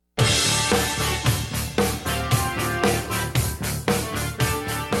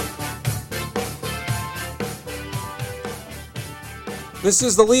This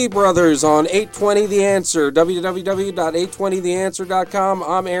is the Lee Brothers on 820 The Answer, www.820theanswer.com.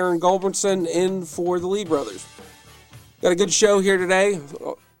 I'm Aaron Gulbransen in for the Lee Brothers. Got a good show here today.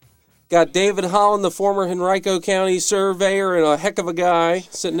 Got David Holland, the former Henrico County surveyor and a heck of a guy,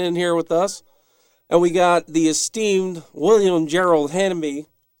 sitting in here with us. And we got the esteemed William Gerald Hannaby,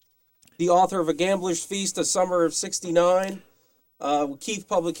 the author of A Gambler's Feast, A Summer of '69. Keith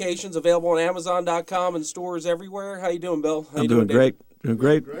Publications, available on Amazon.com and stores everywhere. How you doing, Bill? I'm doing great. Doing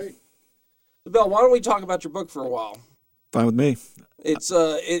great. So, Bill, why don't we talk about your book for a while? Fine with me. It's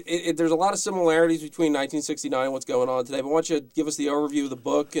there's a lot of similarities between 1969 and what's going on today. But why don't you give us the overview of the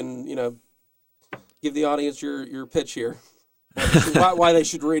book and give the audience your pitch here, why they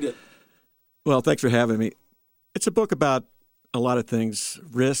should read it. Well, thanks for having me. It's a book about a lot of things.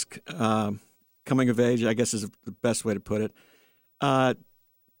 Risk, coming of age, I guess is the best way to put it.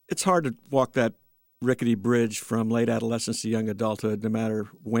 It's hard to walk that rickety bridge from late adolescence to young adulthood, no matter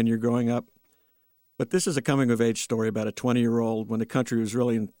when you're growing up. But this is a coming-of-age story about a 20-year-old when the country was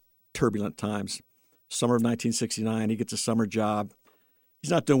really in turbulent times. Summer of 1969, he gets a summer job.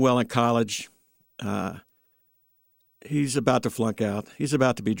 He's not doing well in college. He's about to flunk out. He's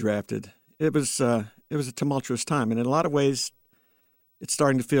about to be drafted. It was a tumultuous time, and in a lot of ways, it's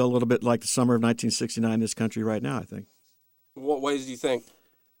starting to feel a little bit like the summer of 1969 in this country right now, I think. What ways do you think?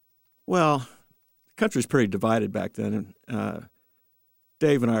 Well, the country was pretty divided back then. And,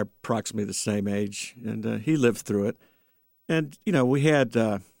 Dave and I are approximately the same age, and he lived through it. And, we had,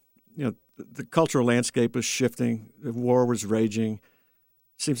 the cultural landscape was shifting. The war was raging.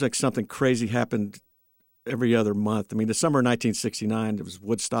 Seems like something crazy happened every other month. I mean, the summer of 1969, there was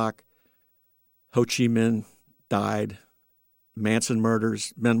Woodstock. Ho Chi Minh died. Manson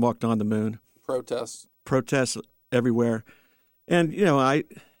murders. Men walked on the moon. Protests everywhere. And, we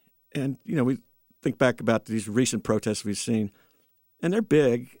think back about these recent protests we've seen, and they're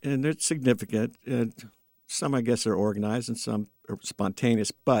big and they're significant, and some, I guess, are organized and some are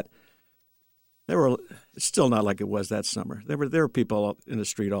spontaneous, but it's still not like it was that summer. There were people in the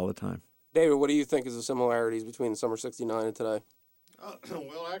street all the time. David, what do you think is the similarities between the summer '69 and today?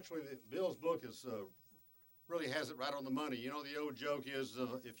 Well, actually, Bill's book really has it right on the money. The old joke is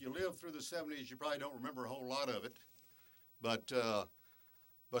if you lived through the '70s, you probably don't remember a whole lot of it. But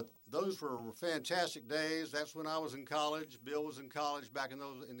those were fantastic days. That's when I was in college. Bill was in college back in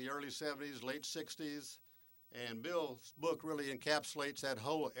the early '70s, late '60s, and Bill's book really encapsulates that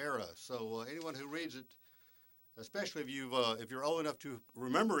whole era. So anyone who reads it, especially if you're old enough to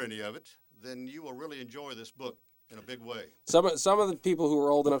remember any of it, then you will really enjoy this book in a big way. Some of the people who are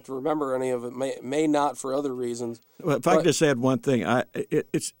old enough to remember any of it may not for other reasons. Well, if I could just add one thing,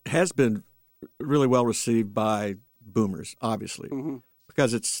 it has been really well received by boomers, obviously,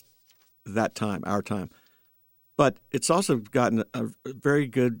 because it's that time, our time. But it's also gotten a very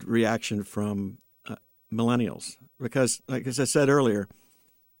good reaction from millennials because, like as I said earlier,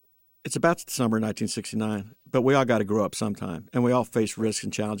 it's about the summer of 1969, but we all got to grow up sometime, and we all face risks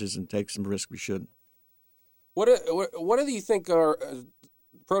and challenges and take some risks we shouldn't. What do you think are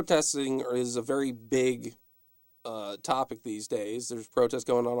protesting is a very big topic these days? There's protests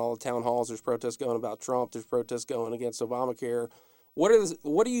going on all the town halls. There's protests going about Trump. There's protests going against Obamacare.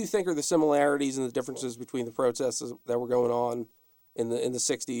 What do you think are the similarities and the differences between the protests that were going on in the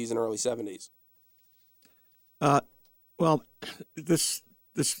 '60s and early '70s? Well, this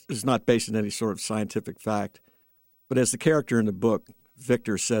is not based on any sort of scientific fact, but as the character in the book,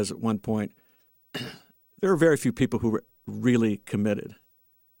 Victor, says at one point, there are very few people who were really committed.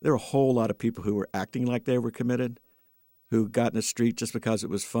 There were a whole lot of people who were acting like they were committed, who got in the street just because it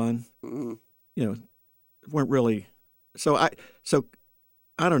was fun. Mm-hmm. Weren't really. So I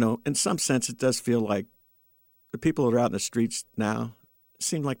don't know. In some sense, it does feel like the people that are out in the streets now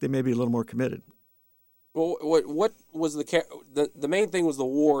seem like they may be a little more committed. Well, what was the main thing was the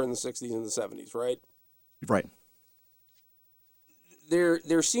war in the '60s and the '70s, right? Right.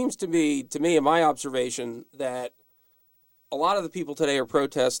 There seems to be, to me, in my observation, that a lot of the people today are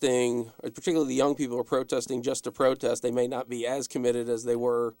protesting, particularly the young people are protesting just to protest. They may not be as committed as they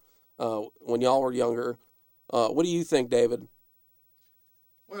were when y'all were younger. What do you think, David?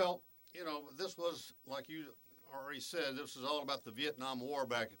 Well, this was, like you already said, this was all about the Vietnam War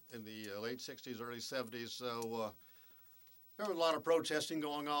back in the late 60s, early 70s. So there was a lot of protesting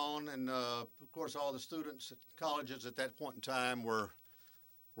going on. And, of course, all the students at colleges at that point in time were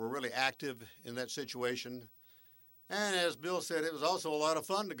really active in that situation. And as Bill said, it was also a lot of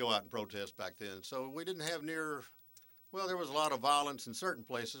fun to go out and protest back then. So we didn't have there was a lot of violence in certain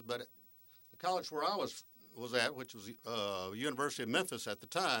places, but the college where I was at, which was University of Memphis at the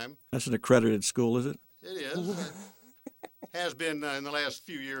time. That's an accredited school, is it? It is. has been in the last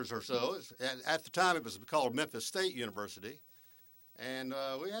few years or so. At the time, it was called Memphis State University, and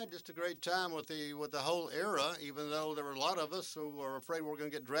we had just a great time with the whole era. Even though there were a lot of us who were afraid we were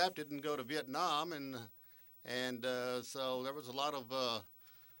going to get drafted and go to Vietnam, and so there was a lot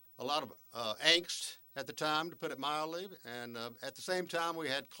of angst at the time, to put it mildly. And at the same time, we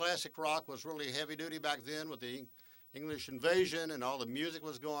had classic rock was really heavy duty back then with the English invasion and all the music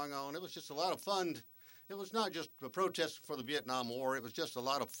was going on. It was just a lot of fun. It was not just a protest for the Vietnam War. It was just a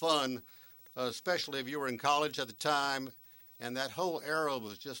lot of fun, especially if you were in college at the time. And that whole era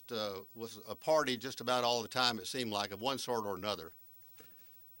was just was a party just about all the time, it seemed like, of one sort or another.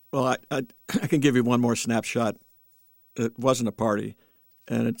 Well, I can give you one more snapshot. It wasn't a party.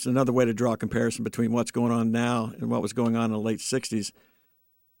 And it's another way to draw a comparison between what's going on now and what was going on in the late 60s.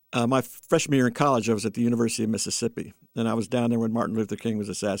 My freshman year in college, I was at the University of Mississippi, and I was down there when Martin Luther King was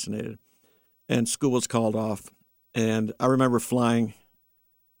assassinated. And school was called off. And I remember flying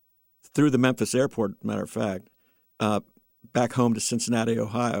through the Memphis airport, matter of fact, back home to Cincinnati,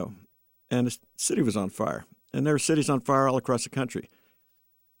 Ohio. And the city was on fire. And there were cities on fire all across the country.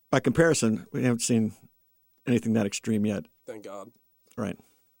 By comparison, we haven't seen anything that extreme yet. Thank God. Right.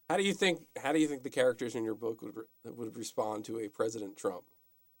 How do you think the characters in your book would respond to a President Trump?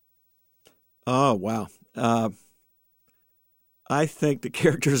 Oh, wow. I think the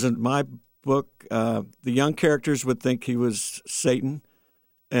characters in my book, the young characters would think he was Satan,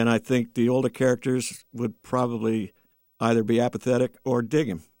 and I think the older characters would probably either be apathetic or dig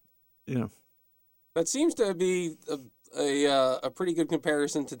him. You know. That seems to be a pretty good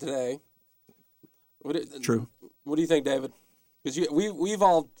comparison to today. True. What do you think, David? Because we've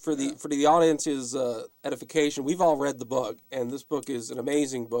all, for the audience's edification, we've all read the book, and this book is an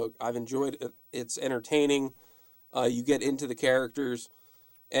amazing book. I've enjoyed it. It's entertaining. You get into the characters,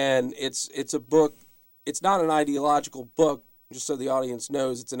 and it's a book. It's not an ideological book, just so the audience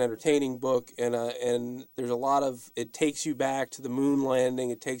knows. It's an entertaining book, and there's a lot of, it takes you back to the moon landing.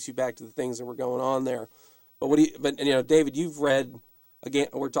 It takes you back to the things that were going on there. But David, you've read. Again,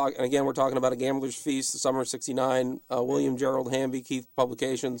 we're talking about A Gambler's Feast, the summer of '69. William Gerald Hamby, Keith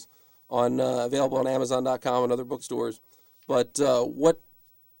Publications, available on Amazon.com and other bookstores. But do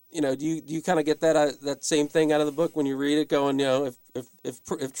you kind of get that same thing out of the book when you read it? Going,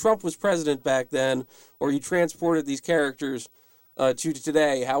 if Trump was president back then, or you transported these characters to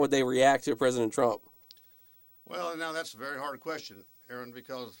today, how would they react to President Trump? Well, now that's a very hard question, Aaron,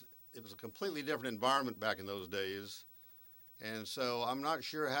 because it was a completely different environment back in those days. And so I'm not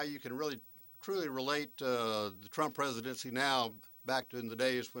sure how you can really truly relate the Trump presidency now back to in the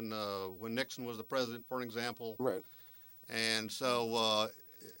days when Nixon was the president, for example. Right. And so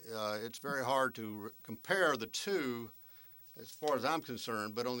it's very hard to compare the two as far as I'm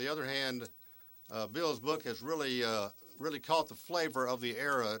concerned. But on the other hand, Bill's book has really caught the flavor of the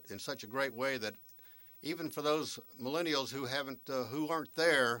era in such a great way that even for those millennials who aren't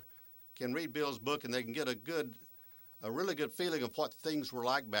there can read Bill's book and they can get a really good feeling of what things were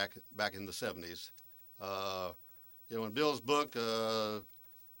like back in the 70s. In Bill's book, the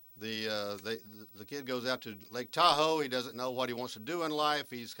kid goes out to Lake Tahoe. He doesn't know what he wants to do in life.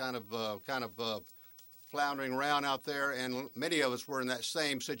 He's kind of floundering around out there, and many of us were in that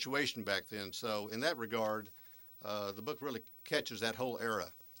same situation back then. So in that regard, the book really catches that whole era.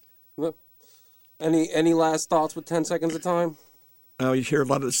 Well, any last thoughts with 10 seconds of time? You hear a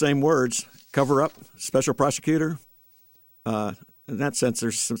lot of the same words: cover up, special prosecutor. In that sense,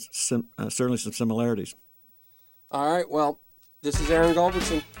 there's certainly some similarities. All right. Well, this is Aaron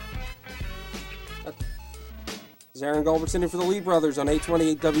Gulbransen. This is Aaron Gulbransen in for the Lee Brothers on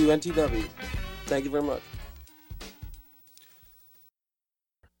 820 WNTW. Thank you very much.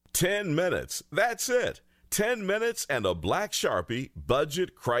 10 minutes. That's it. 10 minutes and a black Sharpie,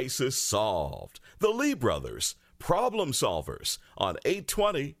 budget crisis solved. The Lee Brothers, problem solvers on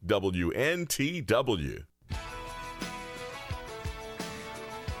 820 WNTW.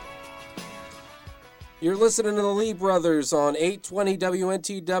 You're listening to the Lee Brothers on 820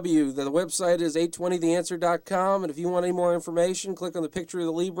 WNTW. The website is 820theanswer.com, and if you want any more information, click on the picture of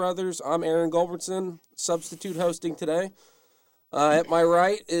the Lee Brothers. I'm Aaron Gulbransen, substitute hosting today. At my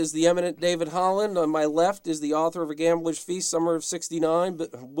right is the eminent David Holland. On my left is the author of A Gambler's Feast, summer of '69,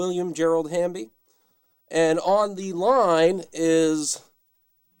 William Gerald Hamby. And on the line is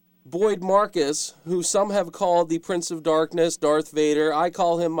Boyd Marcus, who some have called the Prince of Darkness, Darth Vader. I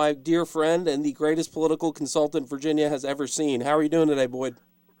call him my dear friend and the greatest political consultant Virginia has ever seen. How are you doing today, Boyd?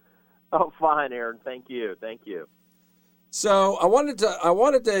 Oh, fine, Aaron. Thank you. So I wanted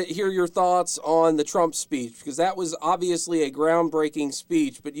to hear your thoughts on the Trump speech, because that was obviously a groundbreaking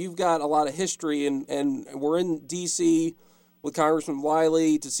speech, but you've got a lot of history, and we're in D.C. with Congressman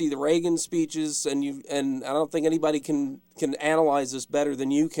Wiley to see the Reagan speeches, and I don't think anybody can analyze this better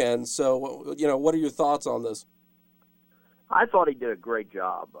than you can. So, what are your thoughts on this? I thought he did a great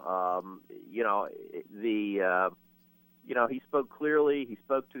job. He spoke clearly. He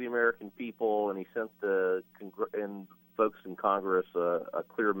spoke to the American people, and he sent the folks in Congress a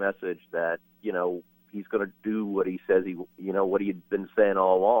clear message that he's going to do what he says what he had been saying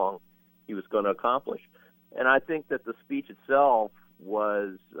all along he was going to accomplish. And I think that the speech itself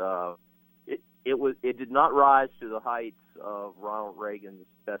was it did not rise to the heights of Ronald Reagan's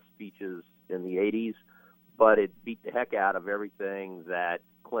best speeches in the 80s, but it beat the heck out of everything that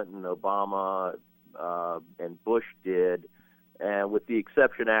Clinton, Obama, and Bush did, and with the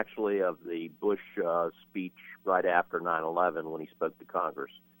exception actually of the Bush speech right after 9/11 when he spoke to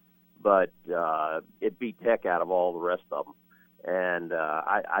Congress. But it beat the heck out of all the rest of them, and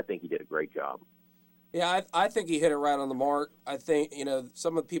I think he did a great job. Yeah, I think he hit it right on the mark. I think,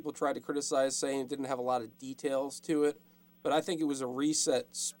 some of the people tried to criticize, saying it didn't have a lot of details to it, but I think it was a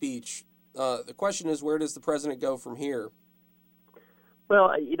reset speech. The question is, where does the president go from here?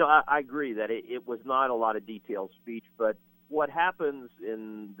 Well, I agree that it was not a lot of detailed speech, but what happens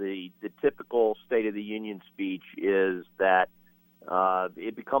in the typical State of the Union speech is that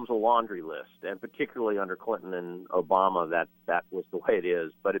it becomes a laundry list, and particularly under Clinton and Obama, that was the way it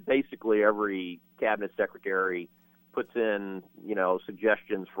is. But it basically every cabinet secretary puts in,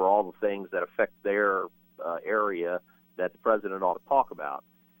 suggestions for all the things that affect their area that the president ought to talk about.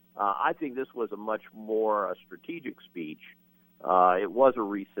 I think this was a much more strategic speech. It was a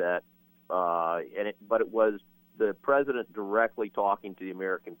reset, but it was the president directly talking to the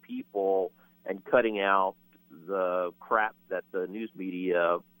American people and cutting out the crap that the news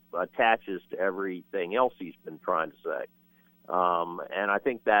media attaches to everything else he's been trying to say. And I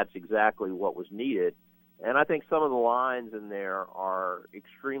think that's exactly what was needed. And I think some of the lines in there are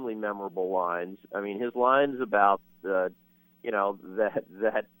extremely memorable lines. I mean, his lines about that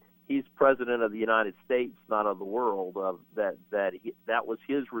he's president of the United States, not of the world. That was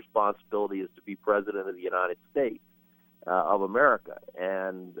his responsibility, is to be president of the United States of America,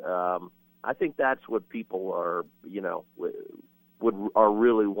 and I think that's what people are, are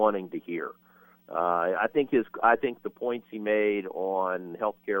really wanting to hear. I think the points he made on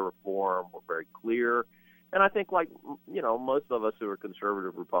healthcare reform were very clear, and I think, like most of us who are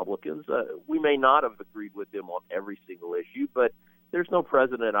conservative Republicans, we may not have agreed with him on every single issue, but there's no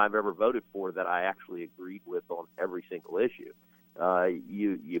president I've ever voted for that I actually agreed with on every single issue.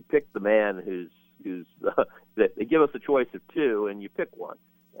 You pick the man who's that they give us a choice of two, and you pick one,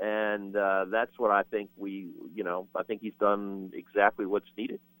 and that's what I think I think he's done exactly what's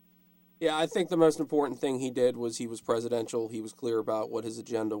needed. Yeah, I think the most important thing he did was he was presidential. He was clear about what his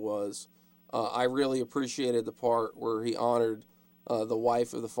agenda was. I really appreciated the part where he honored the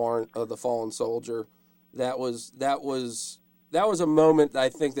wife of the fallen soldier. That was a moment I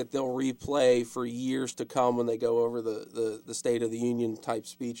think that they'll replay for years to come when they go over the State of the Union type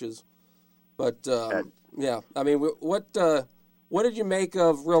speeches. But yeah, I mean, what did you make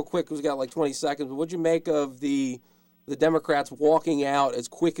of, real quick, because we got like 20 seconds, but what did you make of the Democrats walking out as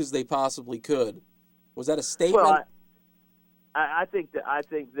quick as they possibly could? Was that a statement? Well, I think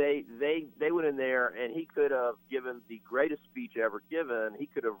they went in there, and he could have given the greatest speech ever given. He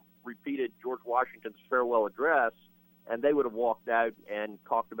could have repeated George Washington's farewell address, and they would have walked out and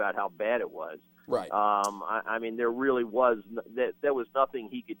talked about how bad it was. Right. I mean, there really was there was nothing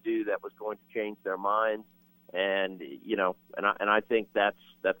he could do that was going to change their minds, and I think that's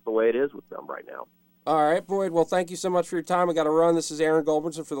the way it is with them right now. All right, Boyd. Well, thank you so much for your time. I got to run. This is Aaron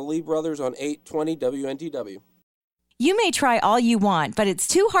Gulbransen for the Lee Brothers on 820 WNTW. You may try all you want, but it's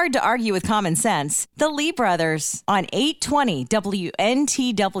too hard to argue with common sense. The Lee Brothers on 820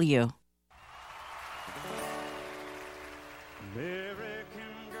 WNTW.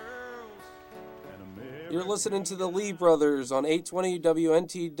 You're listening to the Lee Brothers on 820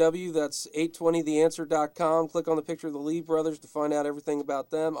 WNTW. That's 820theanswer.com. Click on the picture of the Lee Brothers to find out everything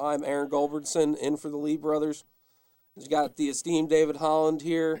about them. I'm Aaron Gulbransen, in for the Lee Brothers. We've got the esteemed David Holland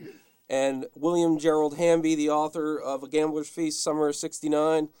here, and William Gerald Hamby, the author of A Gambler's Feast, Summer of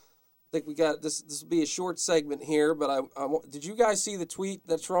 '69. I think we got this. This will be a short segment here, but did you guys see the tweet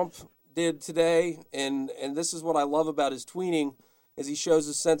that Trump did today? And this is what I love about his tweeting, is he shows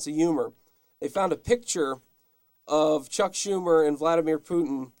his sense of humor. They found a picture of Chuck Schumer and Vladimir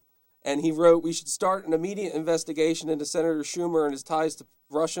Putin, and he wrote, "We should start an immediate investigation into Senator Schumer and his ties to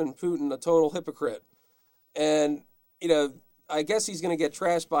Russia and Putin, a total hypocrite." And I guess he's going to get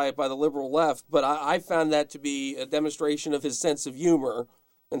trashed by the liberal left, but I found that to be a demonstration of his sense of humor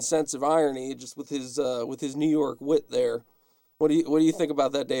and sense of irony, just with his New York wit there. What do you think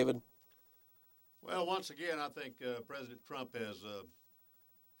about that, David? Well, once again, I think President Trump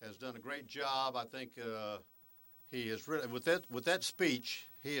has done a great job. I think he has really, with that speech,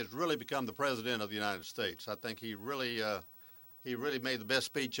 he has really become the president of the United States. I think he really made the best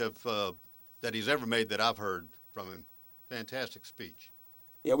speech that he's ever made that I've heard from him. Fantastic speech.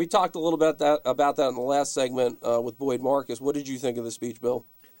 Yeah, we talked a little bit about that in the last segment with Boyd Marcus. What did you think of the speech, Bill?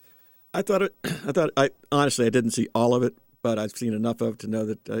 I honestly, I didn't see all of it, but I've seen enough of it to know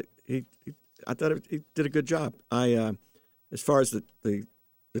that he did a good job. As far as the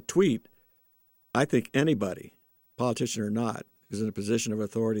tweet, I think anybody, politician or not, who's in a position of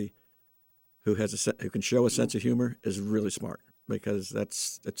authority, who can show a sense of humor is really smart, because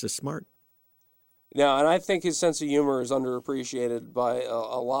that's just smart. Yeah, and I think his sense of humor is underappreciated by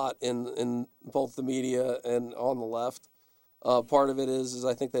a lot in both the media and on the left. Part of it is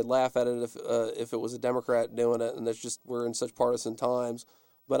I think they'd laugh at it if it was a Democrat doing it, and that's just we're in such partisan times.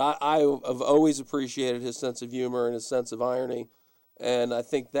 But I have always appreciated his sense of humor and his sense of irony, and I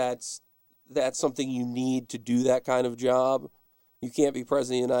think that's something you need to do that kind of job. You can't be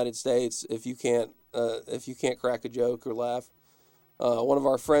president of the United States if you can't crack a joke or laugh. One of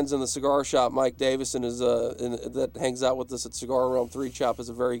our friends in the cigar shop, Mike Davison, that hangs out with us at Cigar Realm 3 Chop, has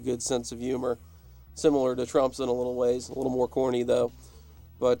a very good sense of humor, similar to Trump's in a little ways, a little more corny though.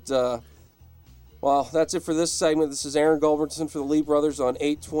 But well, that's it for this segment. This is Aaron Gulbransen for the Lee Brothers on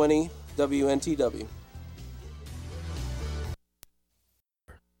 820 WNTW.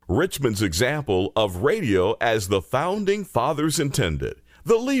 Richmond's example of radio as the Founding Fathers intended.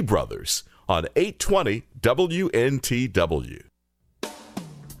 The Lee Brothers on 820 WNTW.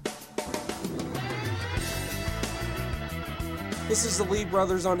 This is the Lee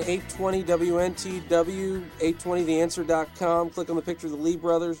Brothers on 820 WNTW, 820theanswer.com. Click on the picture of the Lee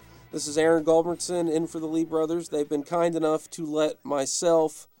Brothers. This is Aaron Gulbransen in for the Lee Brothers. They've been kind enough to let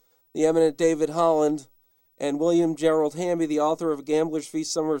myself, the eminent David Holland, and William Gerald Hamby, the author of A Gambler's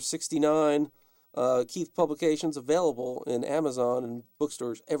Feast Summer of '69, Keith Publications, available in Amazon and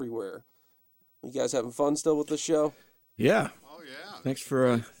bookstores everywhere. You guys having fun still with this show? Yeah. Oh yeah. Thanks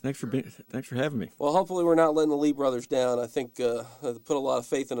for having me. Well, hopefully we're not letting the Lee Brothers down. I think they put a lot of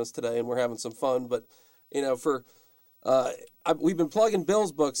faith in us today, and we're having some fun. But we've been plugging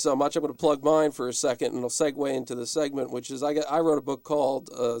Bill's book so much. I'm going to plug mine for a second, and it'll segue into the segment, which is I wrote a book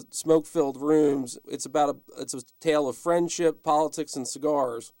called Smoke-Filled Rooms. It's a tale of friendship, politics, and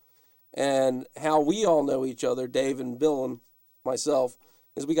cigars, and how we all know each other, Dave and Bill and myself,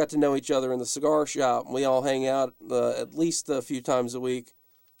 is we got to know each other in the cigar shop. We all hang out at least a few times a week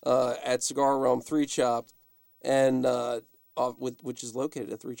at Cigar Realm 3 Chop, and which is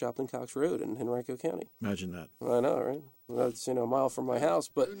located at 3 Chop and Cox Road in Henrico County. Imagine that. I know, right? That's a mile from my house,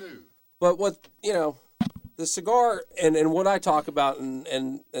 but Who knew? but what the cigar and what I talk about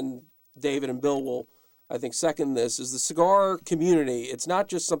and David and Bill will, I think, second this, is the cigar community. It's not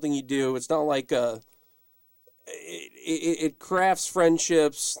just something you do. It's not like it crafts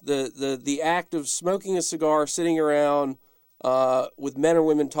friendships. The act of smoking a cigar, sitting around with men or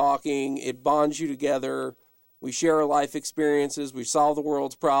women talking, it bonds you together. We share our life experiences. We solve the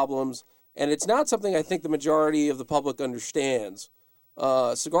world's problems. And it's not something I think the majority of the public understands.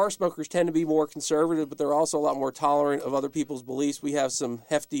 Cigar smokers tend to be more conservative, but they're also a lot more tolerant of other people's beliefs. We have some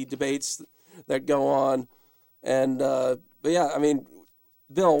hefty debates that go on. And, but yeah, I mean,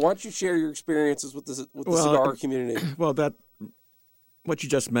 Bill, why don't you share your experiences with the cigar community? Well, what you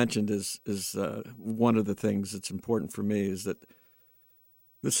just mentioned is one of the things that's important for me, is that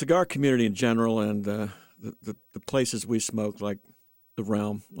the cigar community in general and the places we smoke, like the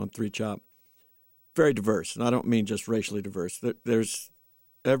Realm on 3 Chop, very diverse. And I don't mean just racially diverse. There's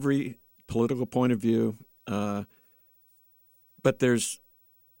every political point of view, but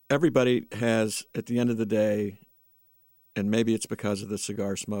everybody has, at the end of the day, and maybe it's because of the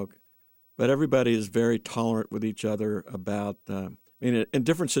cigar smoke, but everybody is very tolerant with each other about, in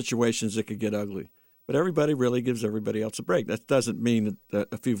different situations it could get ugly, but everybody really gives everybody else a break. That doesn't mean that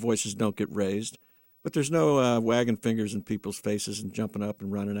a few voices don't get raised, but there's no wagging fingers in people's faces and jumping up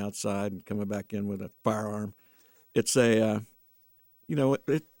and running outside and coming back in with a firearm. It's when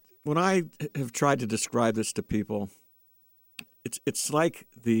I have tried to describe this to people, it's like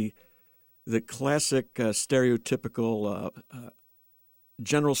the classic stereotypical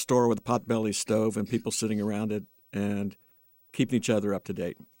general store with a potbelly stove and people sitting around it and keeping each other up to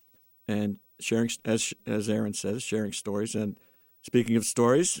date and sharing, as Aaron says, sharing stories. And speaking of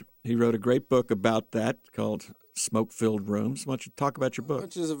stories, he wrote a great book about that called Smoke-Filled Rooms. Why don't you talk about your book?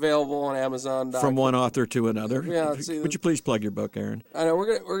 Which is available on Amazon. From one author to another. Yeah, Would you please plug your book, Aaron? I know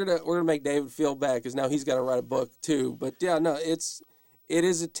we're gonna make David feel bad because now he's got to write a book too. But yeah, no, it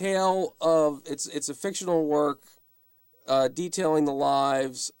is a tale of it's a fictional work detailing the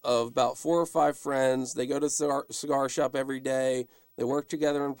lives of about 4 or 5 friends. They go to the cigar shop every day. They work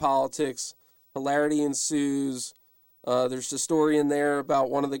together in politics. Hilarity ensues. There's a story in there about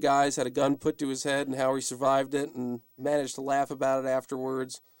one of the guys had a gun put to his head and how he survived it and managed to laugh about it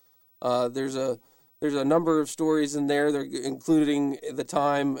afterwards. There's a number of stories in there, including the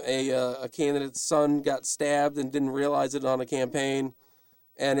time a candidate's son got stabbed and didn't realize it on a campaign.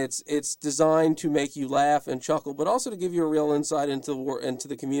 And it's designed to make you laugh and chuckle, but also to give you a real insight into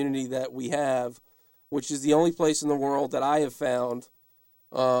the community that we have, which is the only place in the world that I have found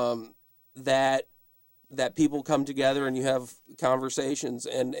that people come together and you have conversations,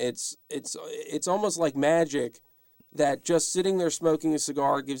 and it's almost like magic that just sitting there smoking a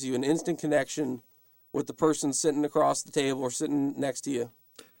cigar gives you an instant connection with the person sitting across the table or sitting next to you.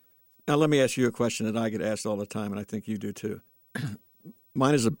 Now, let me ask you a question that I get asked all the time, and I think you do too.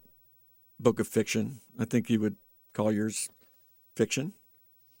 Mine is a book of fiction. I think you would call yours fiction.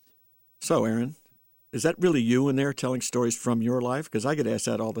 So, Aaron, is that really you in there telling stories from your life? Because I get asked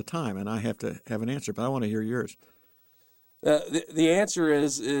that all the time, and I have to have an answer, but I want to hear yours. The answer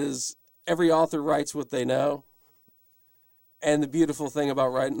is every author writes what they know. And the beautiful thing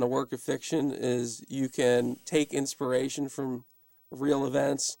about writing a work of fiction is you can take inspiration from real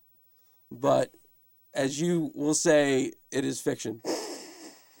events, but as you will say, it is fiction.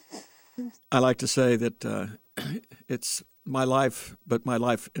 I like to say that it's my life, but my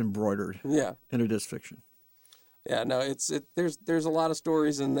life embroidered. Yeah, and it is fiction. Yeah, no, there's a lot of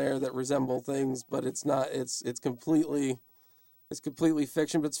stories in there that resemble things, but it's not. It's completely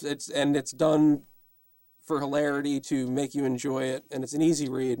fiction. But it's done for hilarity to make you enjoy it, and it's an easy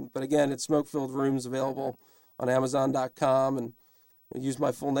read. But again, it's Smoke-Filled Rooms, available on Amazon.com, and I use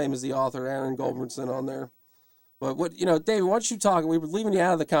my full name as the author, Aaron Gulbransen, on there. But David, why don't you talk? We were leaving you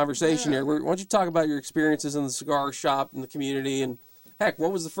out of the conversation here. Why don't you talk about your experiences in the cigar shop and the community, and heck,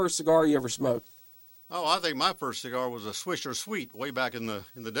 what was the first cigar you ever smoked? Oh, I think my first cigar was a Swisher Sweet way back in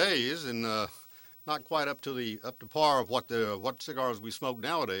the days, and not quite up to par of what cigars we smoke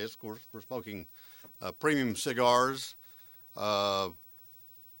nowadays. Of course, we're smoking premium cigars.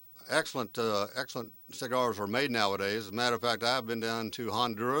 Excellent cigars are made nowadays. As a matter of fact, I've been down to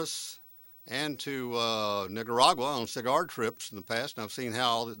Honduras and to Nicaragua on cigar trips in the past, and I've seen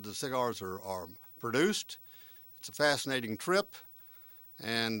how the cigars are produced. It's a fascinating trip,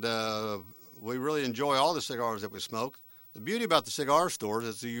 and we really enjoy all the cigars that we smoke. The beauty about the cigar stores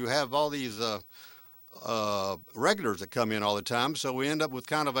is that you have all these regulars that come in all the time, so we end up with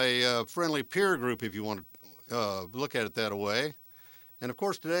kind of a friendly peer group, if you want to look at it that way. And, of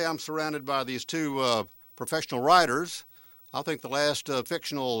course, today I'm surrounded by these two professional writers. I think the last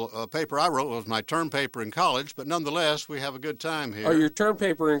fictional paper I wrote was my term paper in college, but nonetheless, we have a good time here. Oh, your term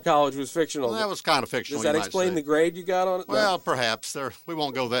paper in college was fictional. Well, that was kind of fictional. Does that explain the grade you got on it? Well, No. Perhaps. We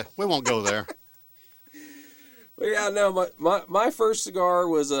won't go there. We won't go there. But yeah, no, my first cigar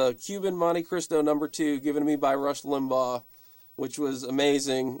was a Cuban Monte Cristo No. 2 given to me by Rush Limbaugh, which was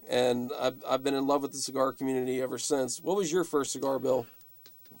amazing, and I've been in love with the cigar community ever since. What was your first cigar, Bill?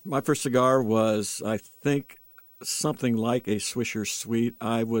 My first cigar was, I think, something like a Swisher Sweet.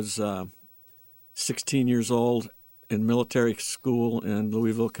 I was 16 years old in military school in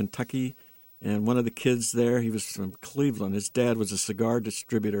Louisville, Kentucky, and one of the kids there, he was from Cleveland. His dad was a cigar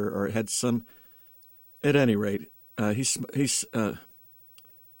distributor, or had some. At any rate, he's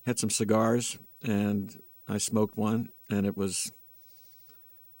had some cigars, and I smoked one, and it was.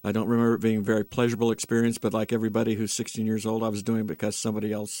 I don't remember it being a very pleasurable experience, but like everybody who's 16 years old, I was doing it because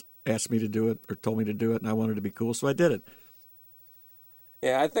somebody else asked me to do it or told me to do it, and I wanted to be cool, so I did it.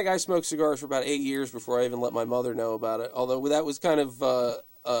 Yeah, I think I smoked cigars for about 8 years before I even let my mother know about it. Although that was kind of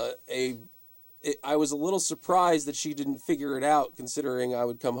I was a little surprised that she didn't figure it out, considering I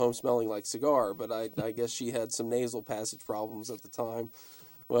would come home smelling like cigar. But I guess she had some nasal passage problems at the time.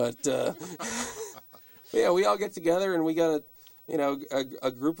 But yeah, we all get together and we got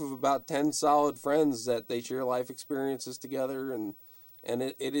a group of about 10 solid friends that they share life experiences together, and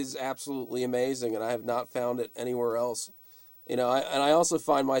it is absolutely amazing, and I have not found it anywhere else. I also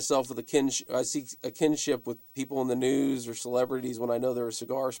find myself with I see a kinship with people in the news or celebrities when I know they're a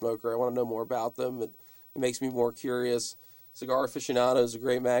cigar smoker. I want to know more about them. It makes me more curious. Cigar Aficionado is a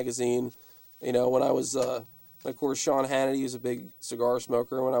great magazine. When I was, of course, Sean Hannity is a big cigar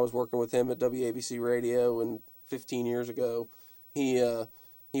smoker. When I was working with him at WABC Radio 15 years ago, he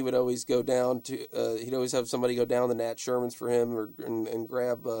he would always go down to. He'd always have somebody go down the Nat Shermans for him, and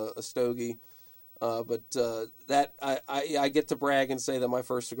grab a stogie. That I get to brag and say that my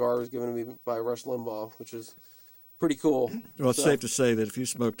first cigar was given to me by Rush Limbaugh, which is pretty cool. Well, it's safe to say that if you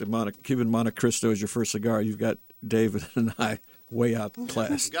smoked a Cuban Monte Cristo as your first cigar, you've got David and I way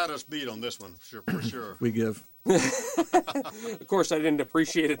outclassed. Got us beat on this one, for sure. We give. Of course, I didn't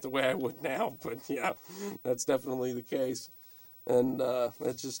appreciate it the way I would now, but yeah, that's definitely the case. And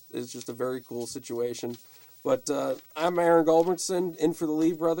it's just a very cool situation. But I'm Aaron Gulbransen, in for the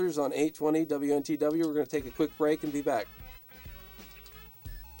Lee Brothers on 820 WNTW. We're going to take a quick break and be back.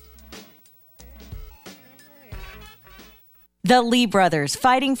 The Lee Brothers,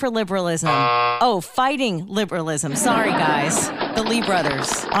 fighting for liberalism. Oh, fighting liberalism. Sorry, guys. The Lee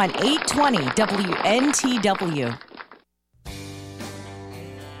Brothers on 820 WNTW.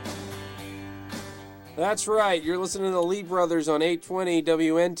 That's right. You're listening to the Lee Brothers on 820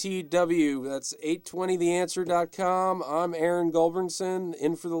 WNTW. That's 820theanswer.com. I'm Aaron Gulbransen,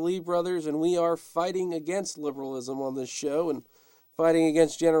 in for the Lee Brothers, and we are fighting against liberalism on this show and fighting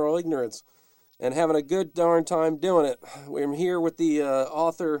against general ignorance and having a good darn time doing it. I'm here with the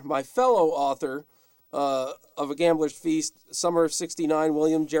author, my fellow author of A Gambler's Feast, Summer of '69,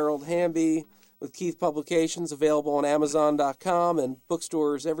 William Gerald Hamby, with Keith Publications, available on Amazon.com and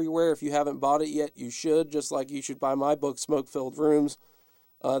bookstores everywhere. If you haven't bought it yet, you should, just like you should buy my book, Smoke-Filled Rooms.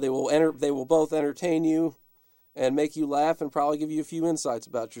 They will both entertain you and make you laugh and probably give you a few insights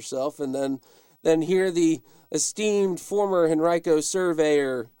about yourself. And then hear the esteemed former Henrico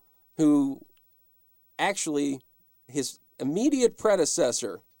surveyor, who actually, his immediate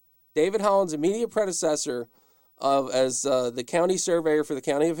predecessor, David Holland's immediate predecessor as the county surveyor for the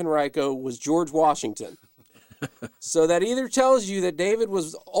county of Henrico, was George Washington. So that either tells you that David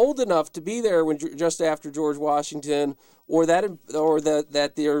was old enough to be there just after George Washington, or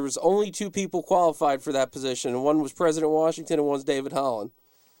that there was only two people qualified for that position, and one was President Washington and one's David Holland.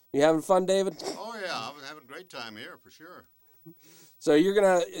 You having fun, David? Oh yeah, I'm having a great time here for sure. So you're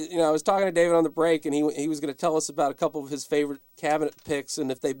gonna, I was talking to David on the break, and he was gonna tell us about a couple of his favorite cabinet picks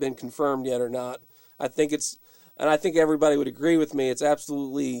and if they've been confirmed yet or not. I think everybody would agree with me. It's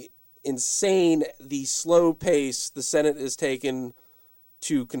absolutely insane the slow pace the Senate is taking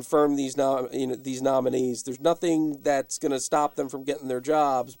to confirm these nominees. There's nothing that's going to stop them from getting their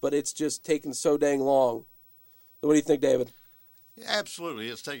jobs, but it's just taking so dang long. So what do you think, David? Yeah, absolutely,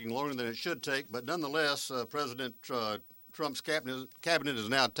 it's taking longer than it should take, but nonetheless, President Trump's cabinet is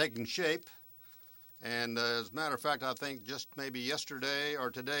now taking shape. And as a matter of fact, I think just maybe yesterday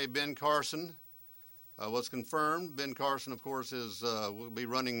or today, Ben Carson was confirmed. Ben Carson, of course, will be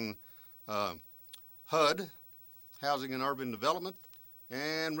running HUD, Housing and Urban Development,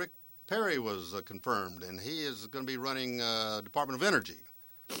 and Rick Perry was confirmed, and he is going to be running Department of Energy.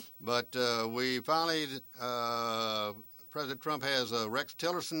 But we finally, President Trump has Rex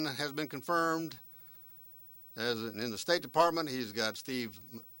Tillerson has been confirmed in the State Department. He's got Steve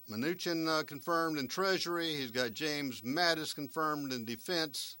Mnuchin confirmed in Treasury. He's got James Mattis confirmed in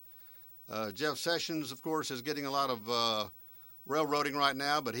Defense. Jeff Sessions, of course, is getting a lot of railroading right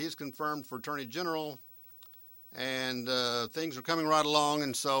now, but he's confirmed for Attorney General. And things are coming right along,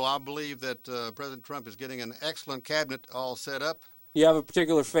 and so I believe that President Trump is getting an excellent cabinet all set up. You have a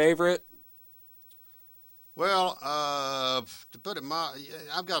particular favorite? Well, to put it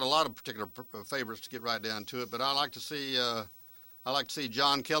I've got a lot of particular favorites to get right down to it, but I like to see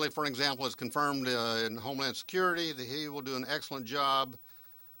John Kelly, for example, is confirmed in Homeland Security. He will do an excellent job.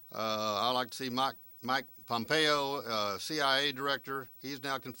 I like to see Mike Pompeo, CIA director. He's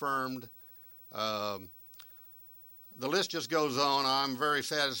now confirmed. The list just goes on. I'm very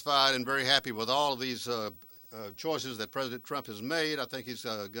satisfied and very happy with all of these choices that President Trump has made. I think he's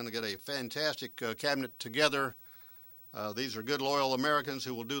going to get a fantastic cabinet together. These are good, loyal Americans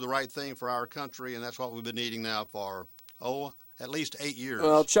who will do the right thing for our country, and that's what we've been needing now for, at least 8 years.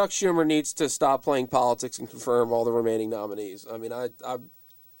 Well, Chuck Schumer needs to stop playing politics and confirm all the remaining nominees. I mean, I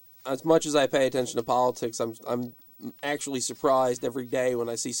as much as I pay attention to politics, I'm actually surprised every day when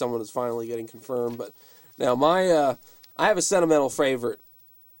I see someone is finally getting confirmed. But now I have a sentimental favorite.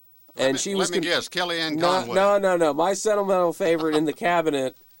 And let me guess, Kellyanne Conway. No. My sentimental favorite in the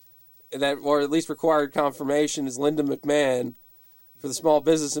cabinet, or at least required confirmation, is Linda McMahon for the Small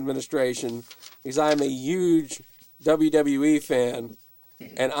Business Administration, because I am a huge WWE fan,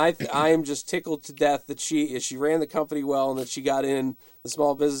 and I am just tickled to death that she ran the company well and that she got in the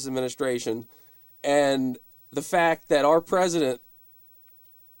Small Business Administration, and the fact that our president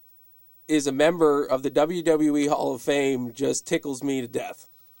is a member of the WWE Hall of Fame just tickles me to death.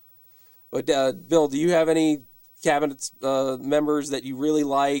 But Bill, do you have any cabinet members that you really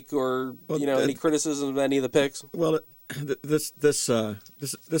like, or any criticism of any of the picks? Well, this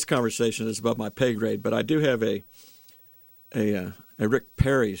conversation is above my pay grade, but I do have a Rick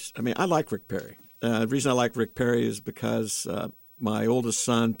Perry's. I mean, I like Rick Perry. The reason I like Rick Perry is because my oldest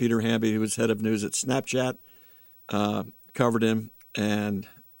son, Peter Hamby, who was head of news at Snapchat, covered him, and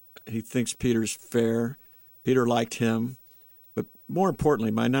he thinks Peter's fair. Peter liked him. But more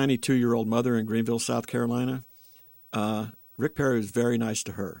importantly, my 92-year-old mother in Greenville, South Carolina, Rick Perry was very nice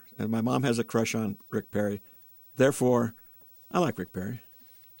to her. And my mom has a crush on Rick Perry. Therefore, I like Rick Perry.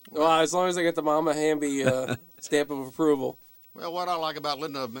 Well, as long as I get the Mama Hamby stamp of approval. Well, what I like about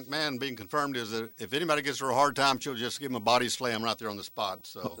Linda McMahon being confirmed is that if anybody gives her a hard time, she'll just give him a body slam right there on the spot.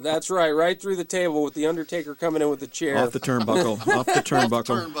 So that's right through the table with the Undertaker coming in with the chair. Off the turnbuckle. Off the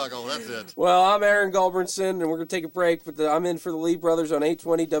turnbuckle, that's it. Well, I'm Aaron Gulbransen, and we're going to take a break, but I'm in for the Lee Brothers on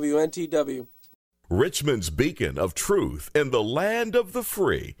 820 WNTW. Richmond's beacon of truth in the land of the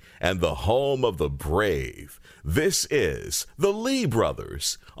free and the home of the brave. This is the Lee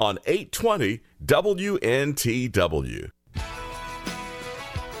Brothers on 820 WNTW.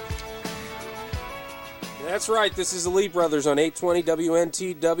 That's right. This is the Lee Brothers on 820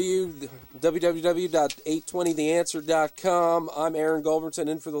 WNTW, www.820theanswer.com. I'm Aaron Gulbransen,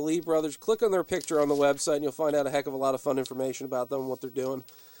 in for the Lee Brothers. Click on their picture on the website, and you'll find out a heck of a lot of fun information about them and what they're doing.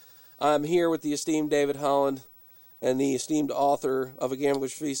 I'm here with the esteemed David Holland and the esteemed author of A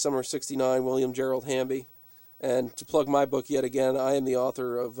Gambler's Feast, Summer 69, William Gerald Hamby. And to plug my book yet again, I am the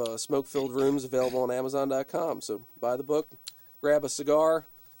author of Smoke-Filled Rooms, available on Amazon.com. So buy the book, grab a cigar,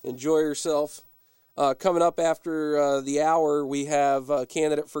 enjoy yourself. Coming up after the hour, we have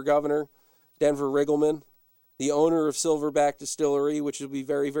candidate for governor, Denver Riggleman, the owner of Silverback Distillery, which will be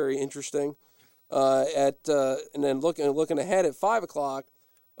very, very interesting. And then looking ahead at 5 o'clock,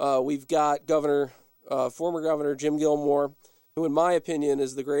 we've got former Governor Jim Gilmore, who, in my opinion,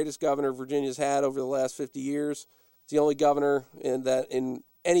 is the greatest governor Virginia's had over the last 50 years. It's the only governor in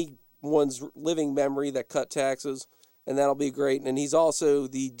anyone's living memory that cut taxes, and that'll be great. And he's also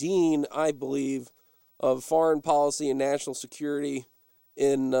the dean, I believe, of foreign policy and national security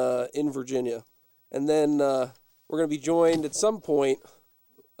in Virginia. And then we're going to be joined at some point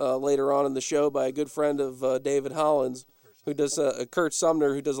later on in the show by a good friend of David Holland's, who does Kurt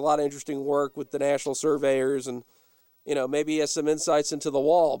Sumner, who does a lot of interesting work with the national surveyors, and maybe he has some insights into the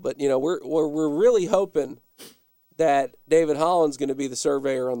wall. But we're really hoping that David Holland's going to be the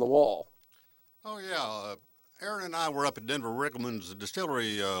surveyor on the wall. Oh yeah. Aaron and I were up at Denver Riggleman's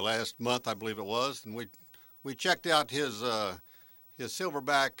distillery last month, I believe it was, and we checked out his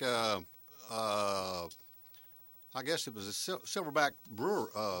Silverback. I guess it was a Silverback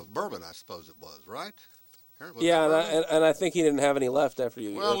bourbon, I suppose it was, right? Yeah, and I think he didn't have any left after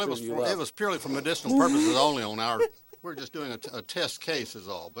you. Well, it was purely for medicinal purposes only on our. We're just doing a test case is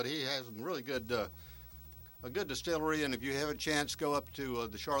all, but he has some really good. A good distillery, and if you have a chance, go up to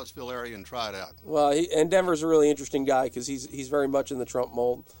the Charlottesville area and try it out. Well, Denver's a really interesting guy because he's very much in the Trump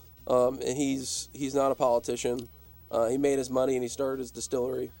mold, and he's not a politician. He made his money and he started his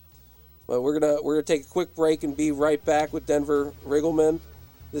distillery. But we're gonna take a quick break and be right back with Denver Riggleman.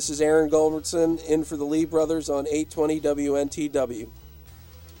 This is Aaron Gulbransen, in for the Lee Brothers on 820 WNTW.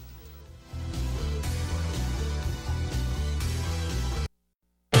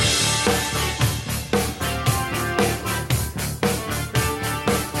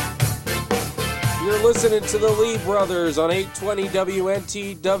 You're listening to the Lee Brothers on 820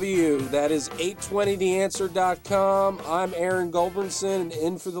 WNTW. That is 820theanswer.com. I'm Aaron Gulbransen,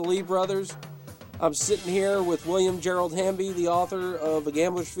 in for the Lee Brothers. I'm sitting here with William Gerald Hamby, the author of A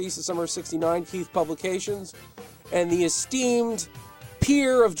Gambler's Feast, the Summer of 69, Keith Publications, and the esteemed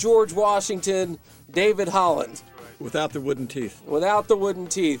peer of George Washington, David Holland. Without the wooden teeth. Without the wooden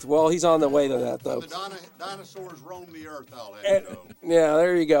teeth. Well, he's on the way to that, though. The dinosaurs roam the earth, I'll let you know. Yeah,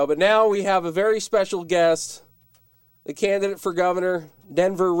 there you go. But now we have a very special guest, the candidate for governor,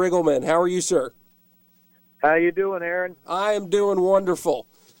 Denver Riggleman. How are you, sir? How you doing, Aaron? I am doing wonderful.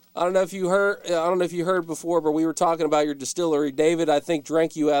 I don't know if you heard before, but we were talking about your distillery. David, I think,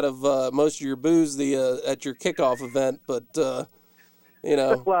 drank you out of most of your booze at your kickoff event. But Well,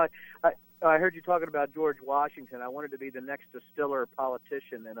 I heard you talking about George Washington. I wanted to be the next distiller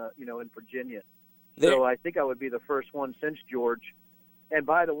politician in Virginia. So I think I would be the first one since George. And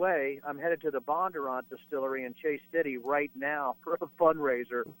by the way, I'm headed to the Bondurant Distillery in Chase City right now for a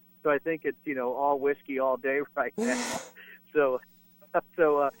fundraiser. So I think it's all whiskey all day right now. So if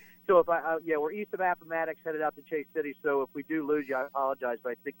we're east of Appomattox, headed out to Chase City. So if we do lose you, I apologize,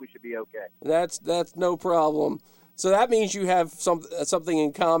 but I think we should be okay. That's no problem. So that means you have something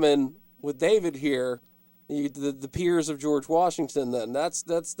in common with David here. The peers of George Washington. Then that's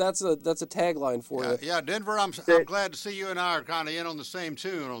a tagline for you. Yeah, Denver. I'm glad to see you and I are kind of in on the same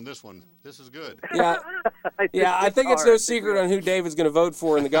tune on this one. This is good. Yeah, I think it's no secret on who David's going to vote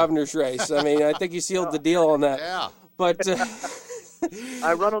for in the governor's race. I mean, I think you sealed the deal on that. Yeah. But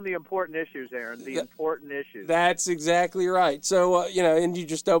I run on the important issues, Aaron. The important issues. That's exactly right. So and you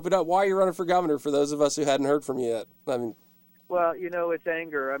just opened up. Why are you running for governor? For those of us who hadn't heard from you yet. I mean. Well, it's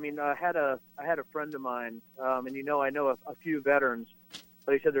anger. I mean, I had a friend of mine, and I know a few veterans,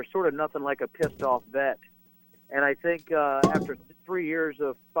 but he said there's sort of nothing like a pissed off vet. And I think after 3 years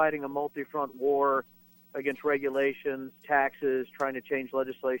of fighting a multi-front war against regulations, taxes, trying to change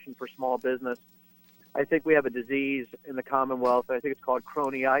legislation for small business, I think we have a disease in the Commonwealth. I think it's called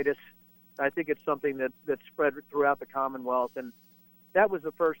cronyeitis. I think it's something that's spread throughout the Commonwealth. And that was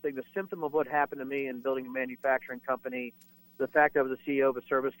the first thing, the symptom of what happened to me in building a manufacturing company. The fact I was the CEO of a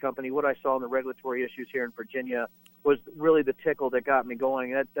service company, what I saw in the regulatory issues here in Virginia was really the tickle that got me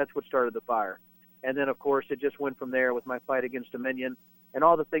going. That's what started the fire. And then, of course, it just went from there with my fight against Dominion. And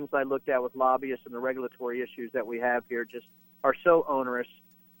all the things I looked at with lobbyists and the regulatory issues that we have here just are so onerous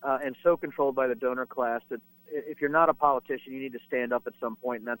and so controlled by the donor class that if you're not a politician, you need to stand up at some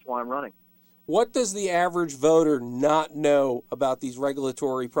point, and that's why I'm running. What does the average voter not know about these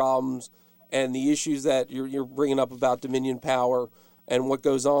regulatory problems and the issues that you're bringing up about Dominion power and what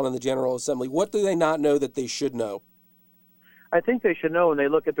goes on in the General Assembly? What do they not know that they should know? I think they should know when they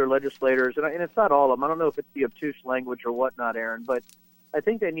look at their legislators, and it's not all of them. I don't know if it's the obtuse language or whatnot, Aaron, but I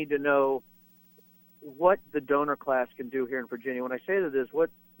think they need to know what the donor class can do here in Virginia. When I say that is, what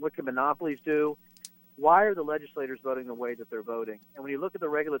can monopolies do? Why are the legislators voting the way that they're voting? And when you look at the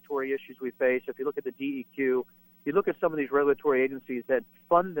regulatory issues we face, if you look at the DEQ, you look at some of these regulatory agencies that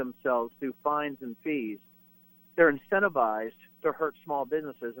fund themselves through fines and fees, they're incentivized to hurt small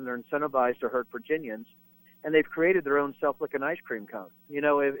businesses and they're incentivized to hurt Virginians, and they've created their own self-licking ice cream cone.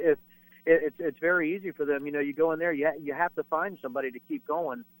 If it's very easy for them, you go in there, you have to find somebody to keep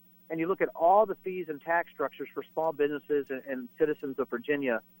going. And you look at all the fees and tax structures for small businesses and citizens of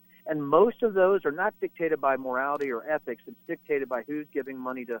Virginia, and most of those are not dictated by morality or ethics. It's dictated by who's giving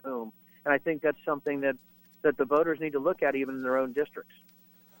money to whom. And I think that's something that the voters need to look at even in their own districts.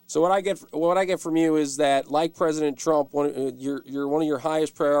 So what I get from you is that, like President Trump, one of your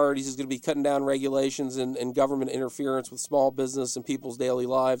highest priorities is going to be cutting down regulations and government interference with small business and people's daily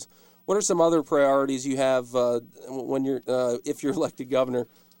lives. What are some other priorities you have if you're elected governor?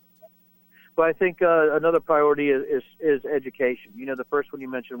 Well, I think another priority is education. The first one you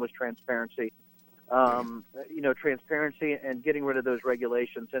mentioned was transparency. Transparency and getting rid of those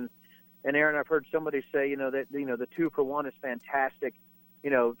regulations. And Aaron, I've heard somebody say, that the 2-for-1 is fantastic.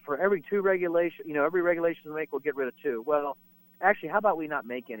 For every two regulation, every regulation we make, we'll get rid of two. Well, actually, how about we not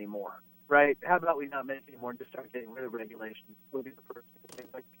make any more, right? How about we not make any more and just start getting rid of regulations? We'll be the first thing.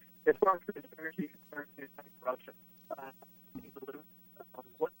 Like, as far as transparency is concerned, corruption.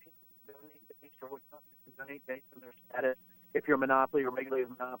 What people donate based or what companies can donate based on their status, if you're a monopoly or regulated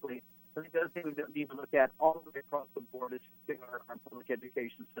monopoly. I think the other thing we need to look at all the way across the board is fixing our public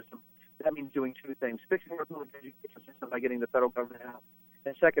education system. That means doing two things: fixing our public education system by getting the federal government out,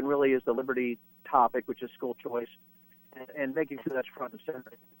 and second really is the liberty topic, which is school choice, and making sure that's front and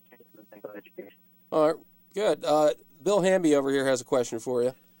center in education. All right, good. Bill Hamby over here has a question for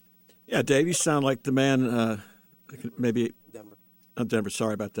you. Yeah, Dave, you sound like the man. Maybe Denver. Denver.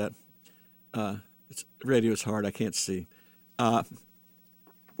 Sorry about that. Radio is hard. I can't see. I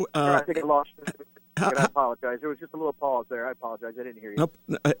think I lost it. I apologize. There was just a little pause there. I apologize. I didn't hear you. Nope.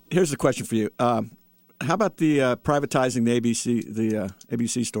 Here's the question for you. How about the privatizing the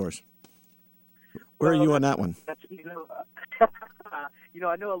ABC stores? Where are you on that one?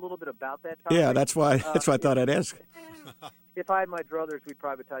 I know a little bit about that topic. Yeah, that's why I thought I'd ask. If I had my druthers, we'd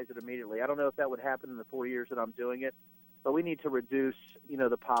privatize it immediately. I don't know if that would happen in the 4 years that I'm doing it, but we need to reduce,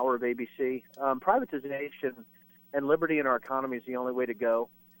 the power of ABC. Privatization and liberty in our economy is the only way to go.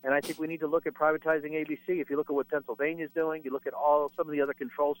 And I think we need to look at privatizing ABC. If you look at what Pennsylvania is doing, you look at some of the other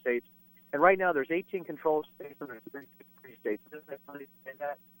control states. And right now there's 18 control states and there's 33 states. Isn't that funny to say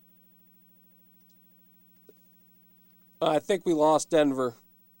that? I think we lost Denver.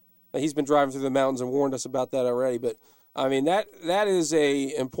 He's been driving through the mountains and warned us about that already. But, I mean, that is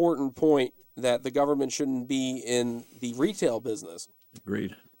a important point, that the government shouldn't be in the retail business.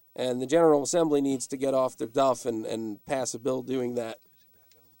 Agreed. And the General Assembly needs to get off their duff and pass a bill doing that.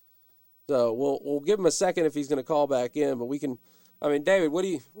 So we'll give him a second if he's going to call back in. But we can, David, what do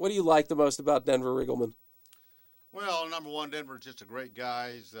you like the most about Denver Riggleman? Well, number one, Denver's just a great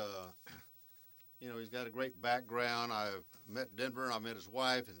guy. He's got a great background. I've met Denver, and I met his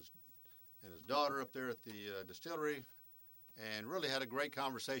wife, and and his daughter up there at the distillery, and really had a great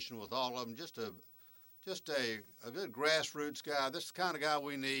conversation with all of them. Just a good grassroots guy. This is the kind of guy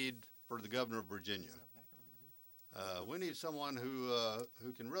we need for the governor of Virginia. We need someone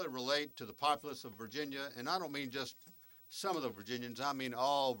who can really relate to the populace of Virginia, and I don't mean just some of the Virginians. I mean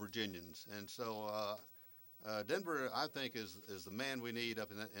all Virginians. And so Denver, I think, is the man we need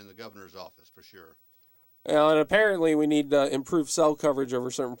up in the governor's office for sure. And apparently we need improved cell coverage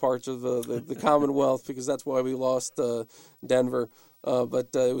over certain parts of the Commonwealth, because that's why we lost Denver. But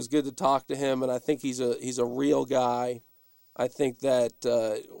it was good to talk to him, and I think he's a real guy. I think that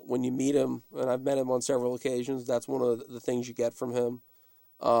when you meet him, and I've met him on several occasions, that's one of the things you get from him.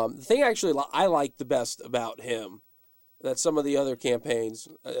 The thing actually I like the best about him, that some of the other campaigns,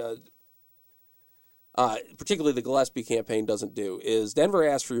 particularly the Gillespie campaign, doesn't do, is Denver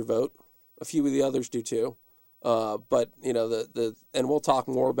asks for your vote. A few of the others do too. But, you know, and we'll talk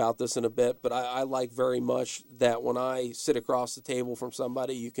more about this in a bit, but I like very much that when I sit across the table from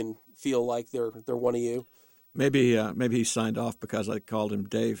somebody, you can feel like they're one of you. Maybe he signed off because I called him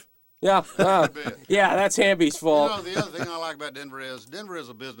Dave. Yeah, yeah, that's Hamby's fault. You know, the other thing I like about Denver is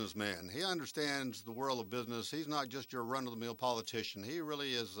a businessman. He understands the world of business. He's not just your run-of-the-mill politician. He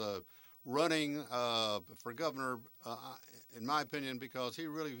really is running for governor, in my opinion, because he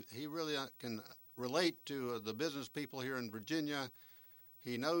really can relate to the business people here in Virginia.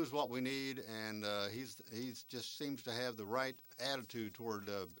 He knows what we need, and he's just seems to have the right attitude toward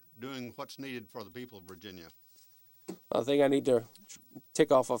doing what's needed for the people of Virginia. I think I need to tick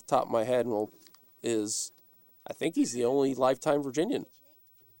off the top of my head is I think he's the only lifetime Virginian.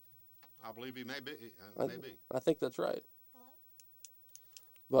 I believe he may be. I think that's right.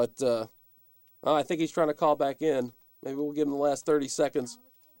 But I think he's trying to call back in. Maybe we'll give him the last 30 seconds. We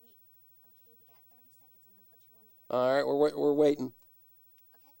got 30 seconds. I'm going to put you on the All air. right, we're waiting.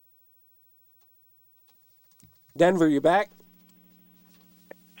 Denver, you back?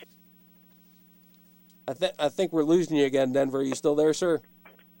 I think we're losing you again, Denver. Are you still there, sir?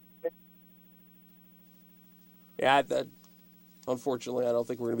 Yeah, unfortunately, I don't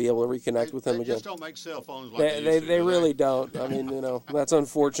think we're going to be able to reconnect with him again. They just don't make cell phones like they used to. They really don't. I mean, that's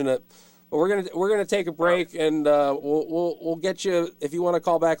unfortunate. But we're gonna take a break, and we'll get you, if you want to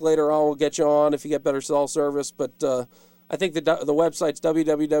call back later on. We'll get you on if you get better cell service. But I think the website's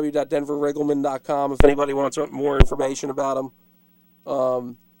www.denverriggleman.com if anybody wants more information about them.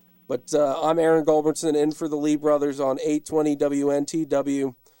 But I'm Aaron Gulbransen, in for the Lee Brothers on 820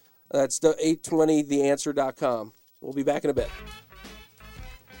 WNTW. That's 820theanswer.com. We'll be back in a bit.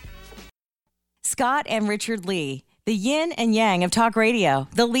 Scott and Richard Lee, the yin and yang of talk radio,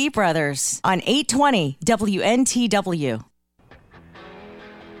 the Lee Brothers on 820 WNTW.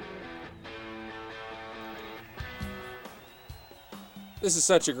 This is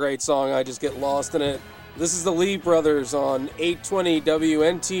such a great song. I just get lost in it. This is the Lee Brothers on 820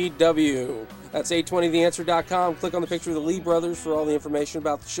 WNTW. That's 820theanswer.com. Click on the picture of the Lee Brothers for all the information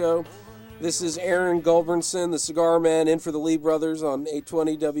about the show. This is Aaron Gulbransen, the Cigar Man, in for the Lee Brothers on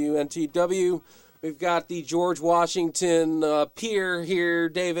 820 WNTW. We've got the George Washington peer here,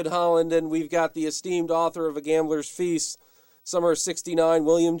 David Holland, and we've got the esteemed author of A Gambler's Feast, Summer of '69,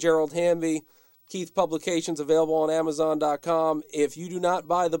 William Gerald Hamby. Keith Publications, available on Amazon.com. If you do not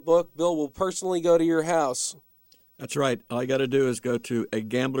buy the book, Bill will personally go to your house. That's right. All you got to do is go to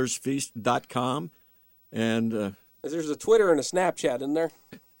agamblersfeast.com. And there's a Twitter and a Snapchat, isn't there?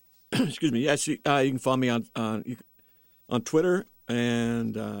 Excuse me. Yes, you can follow me on Twitter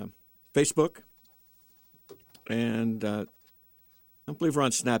and Facebook. And I don't believe we're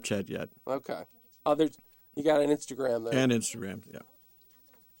on Snapchat yet. Okay. Oh, you got an Instagram there. And Instagram, yeah.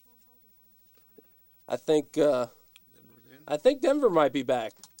 I think Denver might be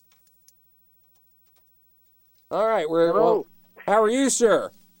back. All right, Hello. How are you,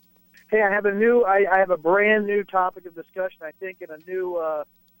 sir? Hey, I have a brand new topic of discussion. I think I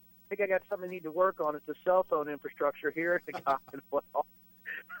got something I need to work on. It's the cell phone infrastructure here in the Commonwealth.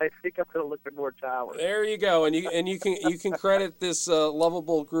 I think I'm going to look at more towers. There you go, and you can credit this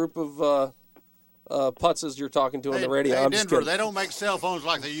lovable group of putzes you're talking to on the radio. Hey, I'm just Denver, kidding. they don't make cell phones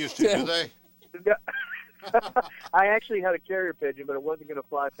like they used to, do they? I actually had a carrier pigeon, but it wasn't going to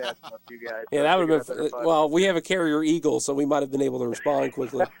fly fast enough for you guys. Yeah, that would have been. Well, we have a carrier eagle, so we might have been able to respond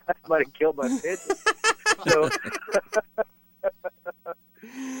quickly. Might have killed my pigeon.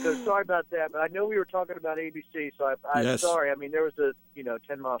 So sorry about that, but I know we were talking about ABC, so I'm yes. sorry. I mean, there was a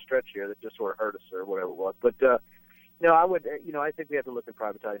 10-mile stretch here that just sort of hurt us or whatever it was. But no, I would. I think we have to look at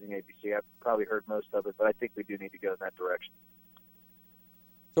privatizing ABC. I've probably heard most of it, but I think we do need to go in that direction.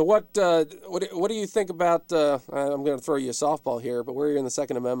 So what do you think about? I'm going to throw you a softball here, but where are you in the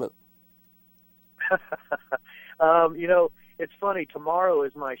Second Amendment? It's funny. Tomorrow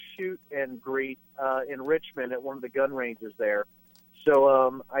is my shoot and greet in Richmond at one of the gun ranges there.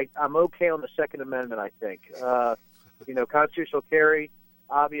 So I'm okay on the Second Amendment, I think. Constitutional carry,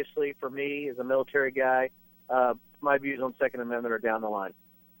 obviously, for me as a military guy, my views on Second Amendment are down the line.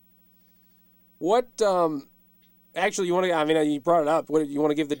 What, actually, you brought it up. What, you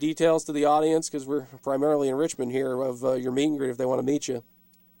want to give the details to the audience? Because we're primarily in Richmond here of your meet and greet if they want to meet you.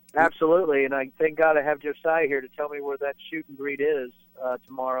 Absolutely, and I thank God I have Josiah here to tell me where that shoot and greet is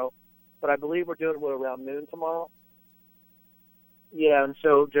tomorrow. But I believe we're doing it around noon tomorrow. Yeah, and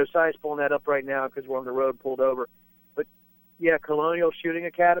so Josiah's pulling that up right now because we're on the road, pulled over. But yeah, Colonial Shooting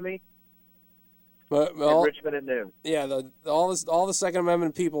Academy in Richmond at noon. Yeah, all the Second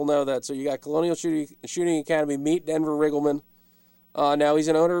Amendment people know that. So you got Colonial Shooting Academy. Meet Denver Riggleman. Now he's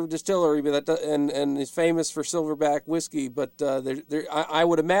an owner of a distillery, but and is famous for Silverback whiskey. But I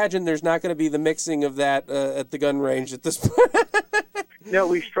would imagine there's not going to be the mixing of that at the gun range at this point. No,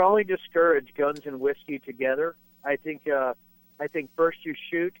 we strongly discourage guns and whiskey together. I think first you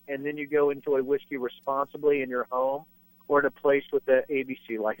shoot and then you go enjoy whiskey responsibly in your home or in a place with the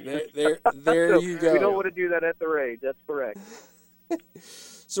ABC license. There so you go. We don't want to do that at the range. That's correct.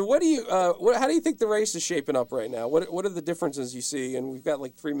 So what do you how do you think the race is shaping up right now? What are the differences you see? And we've got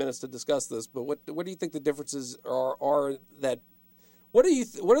like 3 minutes to discuss this, but what do you think the differences are that what are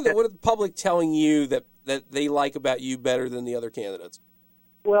the public telling you that they like about you better than the other candidates?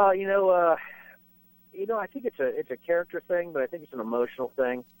 Well, I think it's a character thing, but I think it's an emotional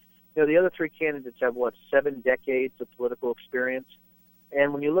thing. The other three candidates have 7 decades of political experience.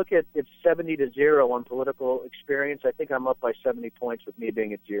 And when you look at it's 70-0 on political experience, I think I'm up by 70 points with me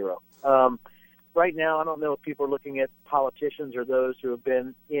being at 0. Right now, I don't know if people are looking at politicians or those who have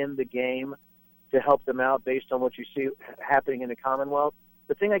been in the game to help them out based on what you see happening in the Commonwealth.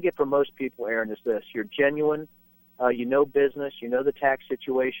 The thing I get from most people, Aaron, is this. You're genuine. You know business. You know the tax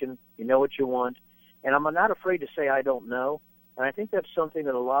situation. You know what you want. And I'm not afraid to say I don't know. And I think that's something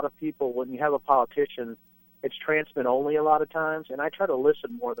that a lot of people, when you have a politician, it's transmit only a lot of times, and I try to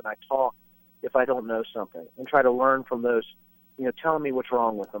listen more than I talk if I don't know something, and try to learn from those, telling me what's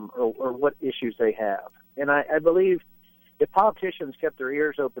wrong with them or what issues they have. And I believe if politicians kept their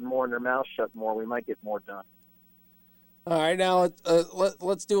ears open more and their mouths shut more, we might get more done. All right, now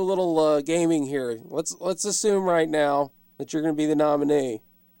let's do a little gaming here. Let's assume right now that you're going to be the nominee.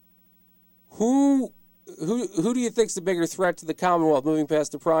 Who do you think's the bigger threat to the Commonwealth moving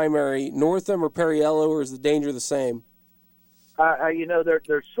past the primary, Northam or Perriello, or is the danger the same?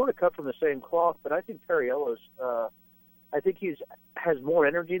 They're sort of cut from the same cloth, but I think Perriello's. I think has more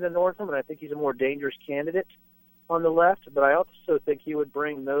energy than Northam, and I think he's a more dangerous candidate on the left. But I also think he would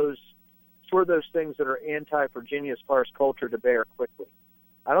bring those things that are anti-Virginia as far as culture to bear quickly.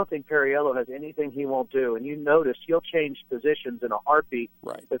 I don't think Perriello has anything he won't do. And you notice he'll change positions in a heartbeat,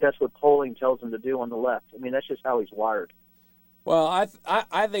 right? But that's what polling tells him to do on the left. I mean, that's just how he's wired. Well,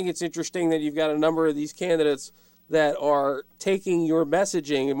 I think it's interesting that you've got a number of these candidates that are taking your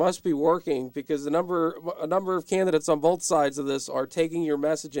messaging. It must be working because a number of candidates on both sides of this are taking your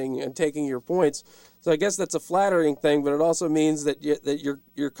messaging and taking your points. So I guess that's a flattering thing, but it also means that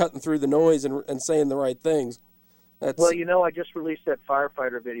you're cutting through the noise and saying the right things. Well, I just released that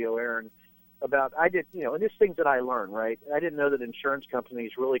firefighter video, Aaron, and there's things that I learned, right? I didn't know that insurance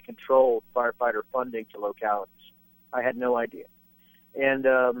companies really controlled firefighter funding to localities. I had no idea. And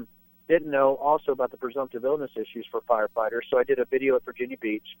didn't know also about the presumptive illness issues for firefighters, so I did a video at Virginia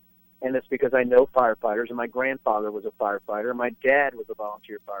Beach, and it's because I know firefighters, and my grandfather was a firefighter, my dad was a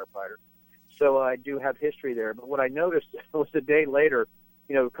volunteer firefighter, so I do have history there. But what I noticed was a day later,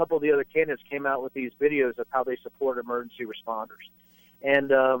 a couple of the other candidates came out with these videos of how they support emergency responders.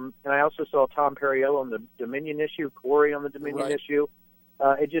 And I also saw Tom Perriello on the Dominion issue, Corey on the Dominion issue.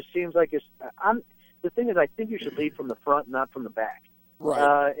 It just seems like the thing is, I think you should lead from the front, not from the back.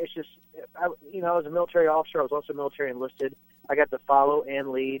 Right. It's just, I was a military officer. I was also military enlisted. I got to follow and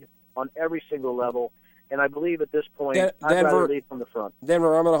lead on every single level. And I believe at this point, I'd rather lead from the front.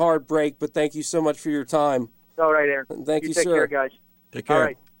 Denver, I'm on a hard break, but thank you so much for your time. All right, Aaron. Thank you, take sir. Take care, guys. Take care. All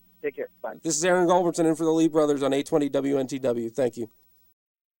right. Take care. Bye. This is Aaron Gulbransen in for the Lee Brothers on 820 WNTW. Thank you.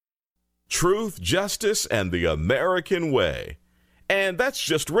 Truth, justice, and the American way. And that's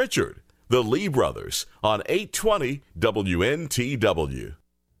just Richard. The Lee Brothers on 820 WNTW.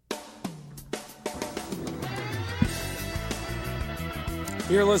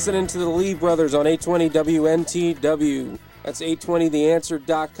 You're listening to the Lee Brothers on 820 WNTW. That's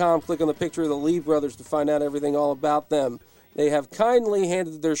 820theanswer.com. Click on the picture of the Lee Brothers to find out everything all about them. They have kindly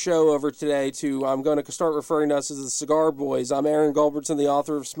handed their show over today to, I'm going to start referring to us as the Cigar Boys. I'm Aaron Gulbransen, the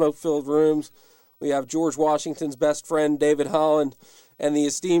author of Smoke-Filled Rooms. We have George Washington's best friend, David Holland, and the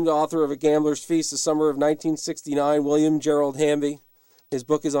esteemed author of A Gambler's Feast, the summer of 1969, William Gerald Hamby. His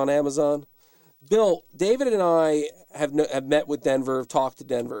book is on Amazon. Bill, David and I have met with Denver, have talked to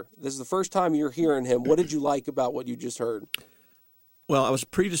Denver. This is the first time you're hearing him. What did you like about what you just heard? Well, I was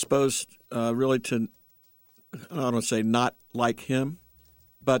predisposed really to, I don't want to say not like him,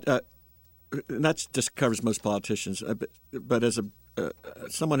 but and that just covers most politicians. But as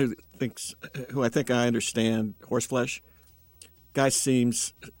someone who I think I understand horseflesh, guy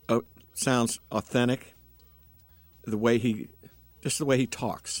sounds authentic. The way he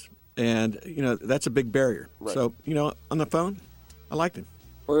talks. And, that's a big barrier. Right. So, on the phone, I liked him.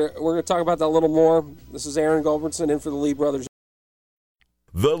 We're going to talk about that a little more. This is Aaron Gulbransen in for the Lee Brothers.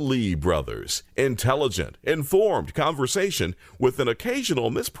 The Lee Brothers. Intelligent, informed conversation with an occasional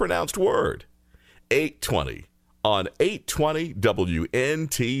mispronounced word. 820 on 820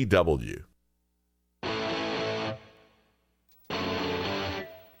 WNTW.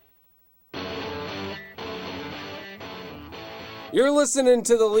 You're listening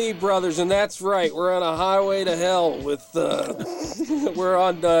to the Lee Brothers, and that's right. We're on a highway to hell with, we're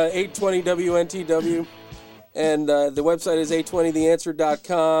on 820 WNTW, and the website is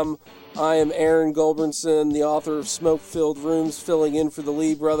 820theanswer.com. I am Aaron Gulbransen, the author of Smoke-Filled Rooms, filling in for the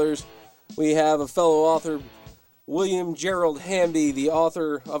Lee Brothers. We have a fellow author, William Gerald Hamby, the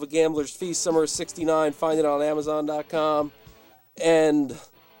author of A Gambler's Feast, summer of 69. Find it on Amazon.com. And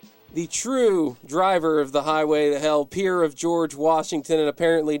the true driver of the highway to hell, peer of George Washington and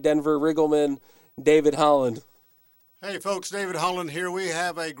apparently Denver Riggleman, David Holland. Hey, folks, David Holland here. We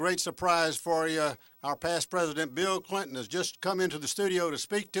have a great surprise for you. Our past president, Bill Clinton, has just come into the studio to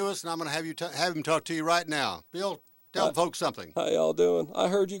speak to us, and I'm going to have him talk to you right now. Bill, tell folks something. How y'all doing? I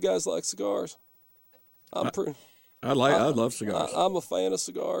heard you guys like cigars. I love cigars. I'm a fan of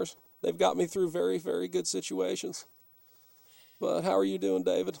cigars. They've got me through very, very good situations. But how are you doing,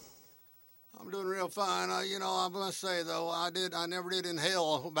 David? I'm doing real fine. I must say, though, I never did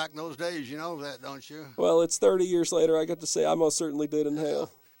inhale back in those days. You know that, don't you? Well, it's 30 years later. I got to say I most certainly did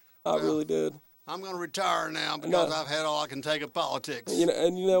inhale. I really did. I'm going to retire now because I've had all I can take of politics.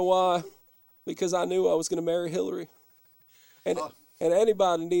 And you know why? Because I knew I was going to marry Hillary. And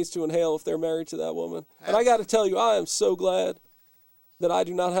anybody needs to inhale if they're married to that woman. And I got to tell you, I am so glad that I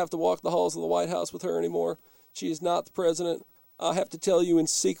do not have to walk the halls of the White House with her anymore. She is not the president. I have to tell you in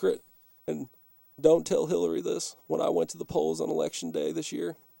secret, and don't tell Hillary this, when I went to the polls on Election Day this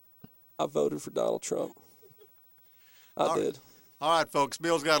year, I voted for Donald Trump. I did. All right, folks.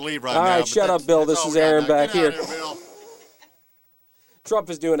 Bill's got to leave right now. All right, shut up, Bill. This is Aaron back here. Get out of Bill. Trump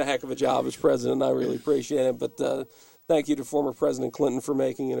is doing a heck of a job as president. I really appreciate it. But thank you to former President Clinton for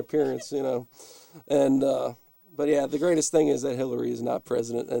making an appearance, And but yeah, the greatest thing is that Hillary is not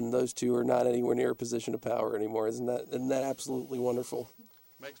president, and those two are not anywhere near a position of power anymore. Isn't that absolutely wonderful?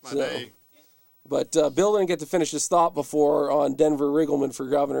 Makes my day. But Bill didn't get to finish his thought before on Denver Riggleman for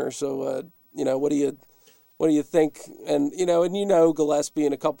governor. So what do you think? And and Gillespie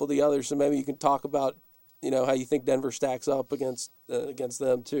and a couple of the others. So maybe you can talk about how you think Denver stacks up against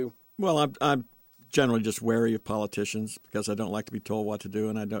them too. Well, I'm generally just wary of politicians because I don't like to be told what to do,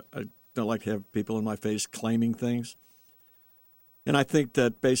 and I don't like to have people in my face claiming things. And I think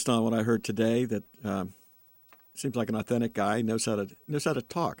that based on what I heard today, that seems like an authentic guy, knows how to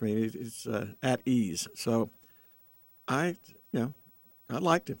talk. I mean, he's at ease. So I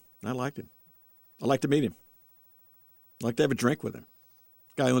liked him. I'd like to meet him. I'd like to have a drink with him.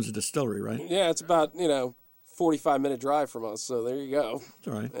 Guy owns a distillery, right? Yeah, it's about 45-minute drive from us. So there you go. That's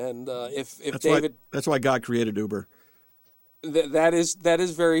all right. And if that's David, that's why God created Uber. That is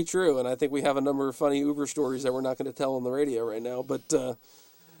very true, and I think we have a number of funny Uber stories that we're not going to tell on the radio right now. But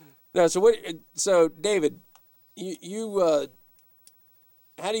no, so David, you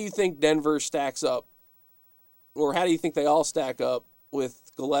how do you think Denver stacks up, or how do you think they all stack up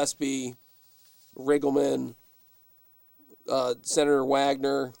with Gillespie, Riggleman, Senator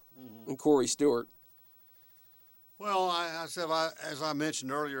Wagner, and Corey Stewart? Well, as I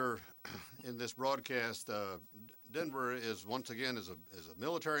mentioned earlier in this broadcast, Denver is once again is a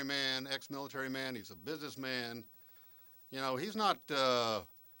military man, ex-military man. He's a businessman. He's not.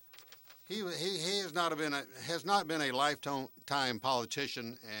 He has not been a lifetime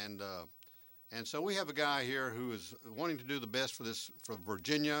politician, and so we have a guy here who is wanting to do the best for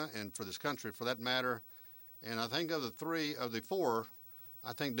Virginia and for this country, for that matter. And I think of the four,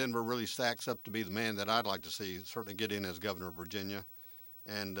 I think Denver really stacks up to be the man that I'd like to see certainly get in as governor of Virginia,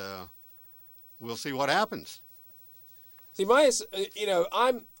 and we'll see what happens. See,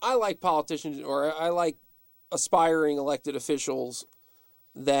 I like politicians, or I like aspiring elected officials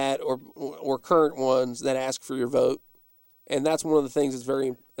that or current ones that ask for your vote. And that's one of the things that's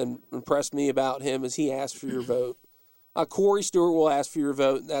very impressed me about him is he asks for your vote. Corey Stewart will ask for your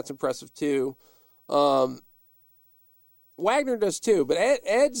vote. That's impressive too. Wagner does too, but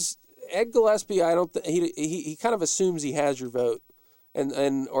Ed Gillespie, I don't he kind of assumes he has your vote,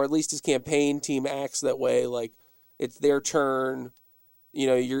 and or at least his campaign team acts that way, like it's their turn. You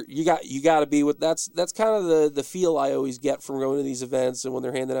know, you got to be with. That's kind of the feel I always get from going to these events, and when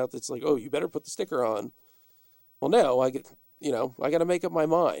they're handing out, it's like, oh, you better put the sticker on. Well, no, I got to make up my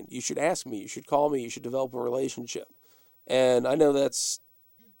mind. You should ask me. You should call me. You should develop a relationship. And I know that's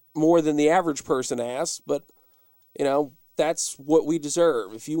more than the average person asks, but, that's what we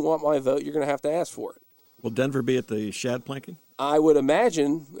deserve. If you want my vote, you're going to have to ask for it. Will Denver be at the shad planking? I would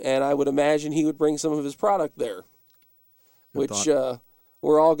imagine, and I would imagine he would bring some of his product there, which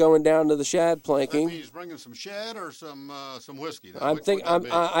we're all going down to the shad planking. He's bringing some shad or some whiskey.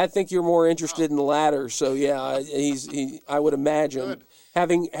 I think you're more interested in the latter. So yeah, I would imagine.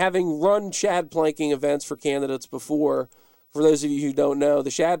 Good. Having run shad planking events for candidates before, for those of you who don't know,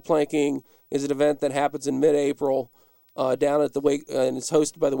 the shad planking is an event that happens in mid-April down at the Wake, and it's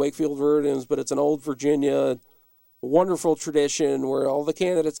hosted by the Wakefield Verdens, but it's an old Virginia wonderful tradition where all the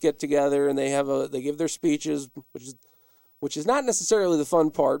candidates get together and they give their speeches, which is not necessarily the fun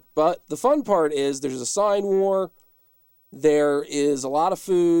part, but the fun part is there's a sign war, there is a lot of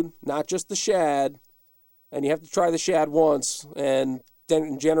food, not just the shad, and you have to try the shad once, and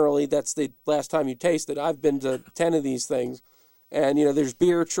then generally that's the last time you taste it. I've been to 10 of these things, and there's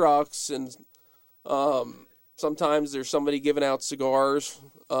beer trucks, and sometimes there's somebody giving out cigars.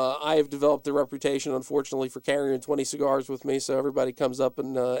 I have developed a reputation, unfortunately, for carrying 20 cigars with me, so everybody comes up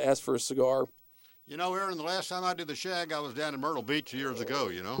and asks for a cigar. Aaron, the last time I did the shag, I was down in Myrtle Beach years ago,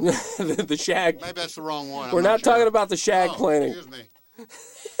 The shag. Maybe that's the wrong one. We're not talking about the shag planning. Excuse me.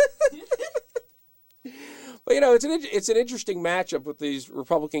 But, it's an interesting matchup with these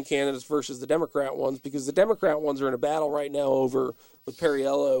Republican candidates versus the Democrat ones, because the Democrat ones are in a battle right now with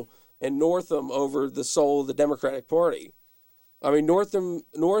Perriello and Northam over the soul of the Democratic Party. I mean, Northam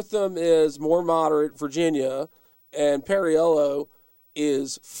is more moderate Virginia, and Perriello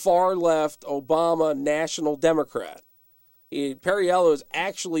is far left Obama national Democrat. Perriello is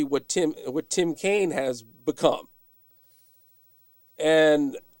actually what Tim Kaine has become.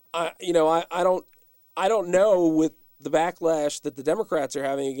 And I don't know with the backlash that the Democrats are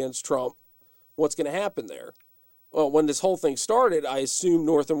having against Trump what's going to happen there. Well, when this whole thing started, I assumed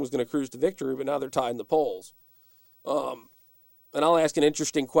Northam was going to cruise to victory, but now they're tied in the polls. And I'll ask an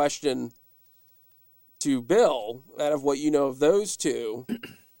interesting question to Bill, out of what you know of those two.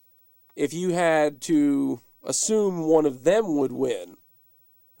 If you had to assume one of them would win,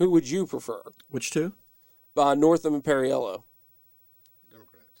 who would you prefer? Which two? Northam and Perriello.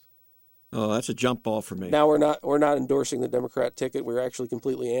 Democrats. Oh, that's a jump ball for me. Now we're not endorsing the Democrat ticket. We're actually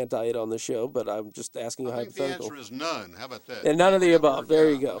completely anti it on the show, but I'm just asking a hypothetical. The answer is none. How about that? And none of the above. There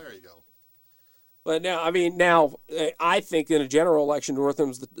you go. There you go. But now, I think in a general election,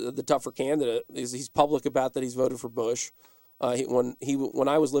 Northam's the tougher candidate. He's public about that he's voted for Bush. When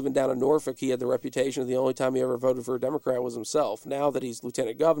I was living down in Norfolk, he had the reputation of the only time he ever voted for a Democrat was himself. Now that he's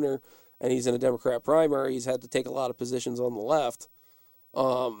lieutenant governor and he's in a Democrat primary, he's had to take a lot of positions on the left.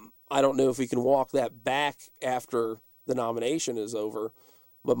 I don't know if he can walk that back after the nomination is over.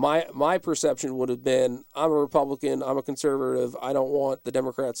 But my perception would have been, I'm a Republican, I'm a conservative, I don't want the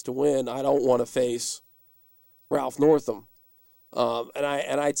Democrats to win, I don't want to face Ralph Northam.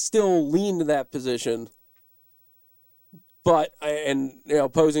 And I'd still lean to that position. But,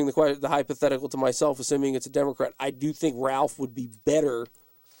 posing the hypothetical to myself, assuming it's a Democrat, I do think Ralph would be better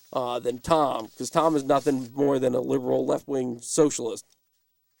than Tom, because Tom is nothing more than a liberal left-wing socialist.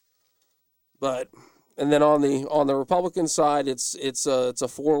 But... And then on the Republican side, it's a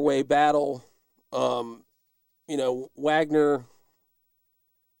four-way battle. Wagner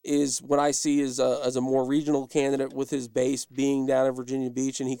is what I see as a more regional candidate, with his base being down in Virginia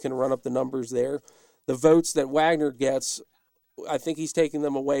Beach, and he can run up the numbers there. The votes that Wagner gets, I think he's taking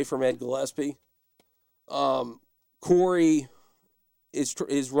them away from Ed Gillespie. Corey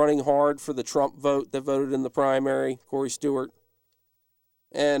is running hard for the Trump vote that voted in the primary, Corey Stewart,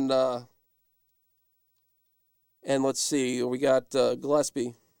 and let's see, we got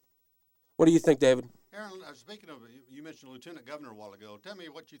Gillespie. What do you think, David? Aaron, speaking of, you mentioned Lieutenant Governor a while ago. Tell me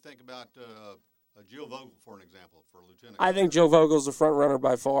what you think about Jill Vogel, for an example, for Lieutenant Governor. I think Jill Vogel's the front runner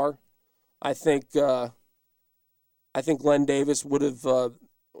by far. I think Glenn Davis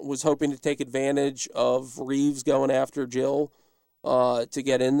was hoping to take advantage of Reeves going after Jill to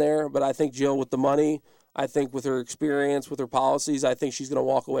get in there. But I think Jill with the money, I think with her experience, with her policies, I think she's going to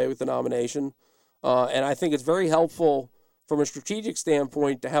walk away with the nomination. And I think it's very helpful from a strategic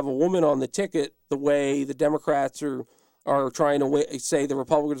standpoint to have a woman on the ticket the way the Democrats are trying to say the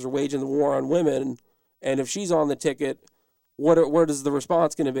Republicans are waging the war on women. And if she's on the ticket, what is the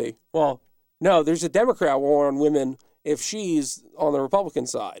response going to be? Well, no, there's a Democrat war on women if she's on the Republican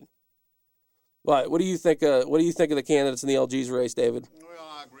side. But what do you think? What do you think of the candidates in the LG's race, David? Well,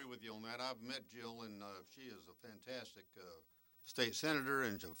 I agree with you on that. I've met Jill, and she is a fantastic state senator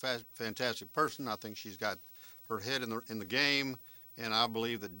and a fantastic person. I think she's got her head in the game, and I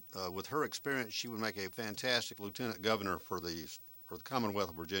believe that with her experience, she would make a fantastic lieutenant governor for the Commonwealth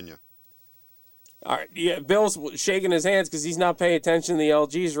of Virginia. All right, yeah, Bill's shaking his hands because he's not paying attention to the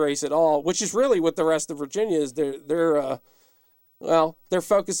LG's race at all, which is really what the rest of Virginia is. They're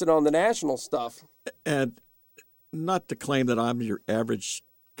focusing on the national stuff. And not to claim that I'm your average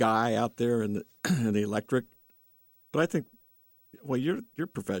guy out there in the electorate, but I think, well, you're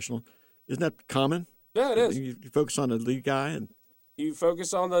professional. Isn't that common? Yeah, it is. You focus on the lead guy, and you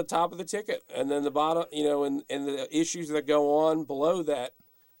focus on the top of the ticket, and then the bottom, and the issues that go on below that.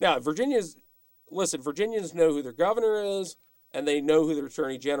 Now, Virginians know who their governor is, and they know who their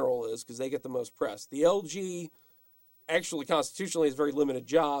attorney general is because they get the most press. The LG actually constitutionally has a very limited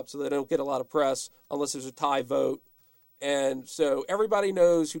job, so they don't get a lot of press unless there's a tie vote. And so everybody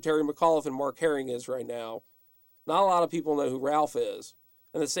knows who Terry McAuliffe and Mark Herring is right now. Not a lot of people know who Ralph is.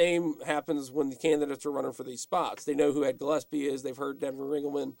 And the same happens when the candidates are running for these spots. They know who Ed Gillespie is. They've heard Denver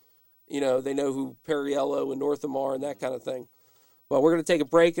Ringelman. They know who Perriello and Northam are and that kind of thing. Well, we're going to take a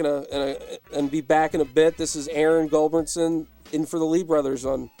break and be back in a bit. This is Aaron Gulbransen in for the Lee Brothers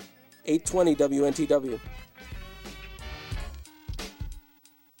on 820 WNTW.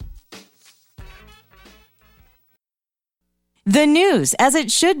 The news as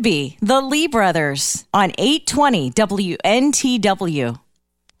it should be. The Lee Brothers on 820 WNTW.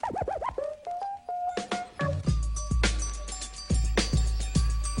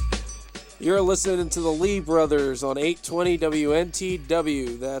 You're listening to the Lee Brothers on 820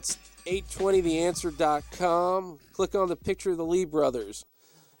 WNTW. That's 820theanswer.com. Click on the picture of the Lee Brothers.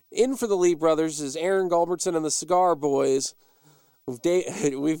 In for the Lee Brothers is Aaron Gulbransen and the Cigar Boys.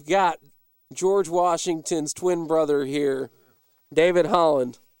 We've got George Washington's twin brother here, David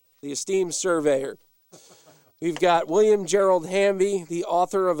Holland, the esteemed surveyor. We've got William Gerald Hamby, the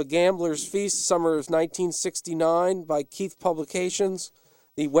author of A Gambler's Feast, summer of 1969, by Keith Publications.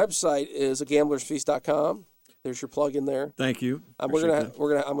 The website is agamblersfeast.com. There's your plug in there. Thank you. You're gonna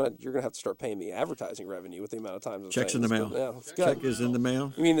have to start paying me advertising revenue with the amount of times. Checks in the mail. Yeah, check is in the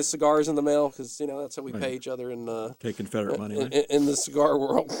mail. You mean the cigars in the mail? Because that's how we pay each other in take Confederate money in the cigar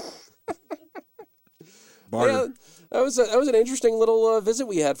world. Barter. Yeah, that was an interesting little visit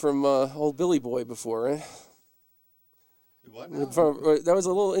we had from old Billy Boy before. Eh? That was a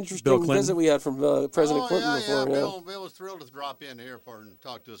little interesting visit we had from President Clinton before. Bill was thrilled to drop in here and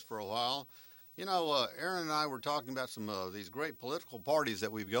talk to us for a while. Aaron and I were talking about some of these great political parties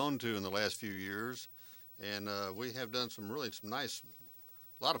that we've gone to in the last few years, and we have done some nice,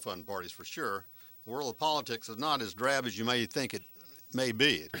 a lot of fun parties for sure. The world of politics is not as drab as you may think it may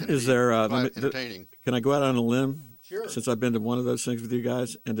be. Is there entertaining? Can I go out on a limb? Sure. Since I've been to one of those things with you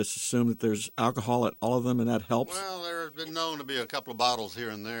guys, and just assume that there's alcohol at all of them, and that helps? Well, there's been known to be a couple of bottles here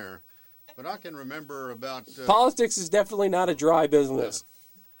and there, but I can remember about... Politics is definitely not a dry business.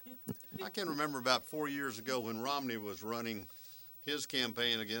 I can remember about 4 years ago when Romney was running his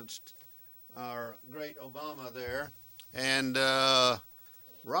campaign against our great Obama there, and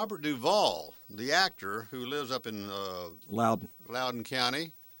Robert Duvall, the actor who lives up in Loudoun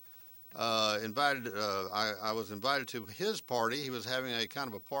County, I was invited to his party. He was having a kind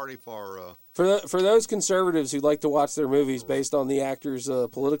of a party for those conservatives who like to watch their movies based on the actor's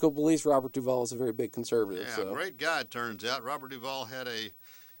political beliefs. Robert Duvall is a very big conservative. Yeah, great guy. It turns out Robert Duvall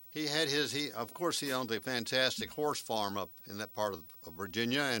he of course he owned a fantastic horse farm up in that part of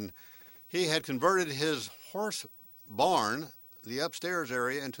Virginia, and he had converted his horse barn, the upstairs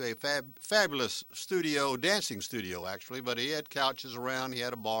area, into a fabulous dancing studio, actually. But he had couches around. He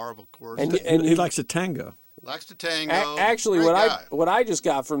had a bar, of course. And he likes to tango. Likes to tango. Actually, what I just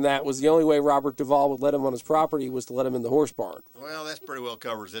got from that was the only way Robert Duvall would let him on his property was to let him in the horse barn. Well, that pretty well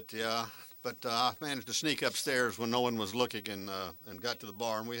covers it, yeah. But I managed to sneak upstairs when no one was looking and got to the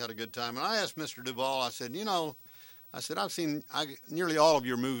bar, and we had a good time. And I asked Mr. Duvall, I said, I've seen nearly all of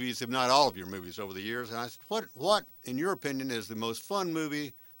your movies, if not all of your movies, over the years. And I said, what, in your opinion, is the most fun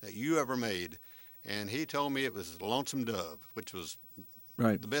movie that you ever made? And he told me it was Lonesome Dove, which was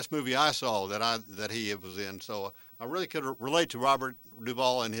the best movie I saw that he was in. So I really could relate to Robert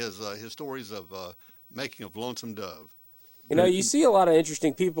Duvall and his stories of making of Lonesome Dove. You know, you see a lot of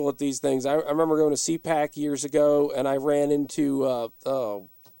interesting people at these things. I remember going to CPAC years ago, and I ran into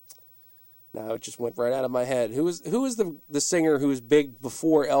now it just went right out of my head. Who was the singer who was big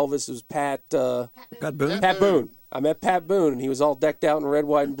before Elvis? It was Pat Boone. Pat Boone. I met Pat Boone, and he was all decked out in red,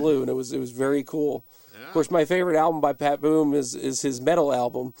 white, and blue, and it was very cool. Yeah. Of course, my favorite album by Pat Boone is his metal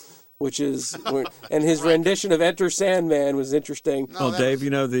album, which is and his rendition of Enter Sandman was interesting. No, Dave, you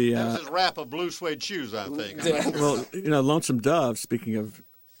know that was his rap of blue suede shoes, I think. well, you know, Lonesome Dove, speaking of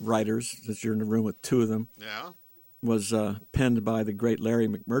writers, since you're in the room with two of them, Yeah. was penned by the great Larry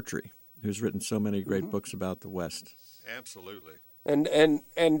McMurtry, who's written so many great books about the West. Absolutely. And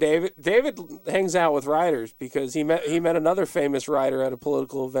David hangs out with writers because he met another famous writer at a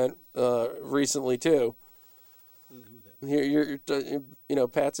political event recently too. You're you know,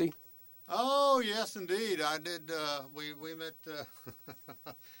 Patsy. Oh, yes, indeed. I did. We met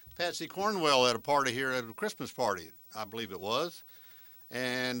Patsy Cornwell at a party here, at a Christmas party, I believe it was.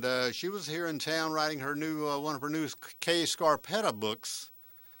 And she was here in town writing her new one of her new Kay Scarpetta books.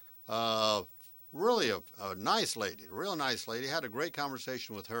 Really a nice lady, a real nice lady. Had a great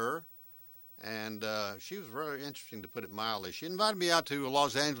conversation with her. And she was very interesting, to put it mildly. She invited me out to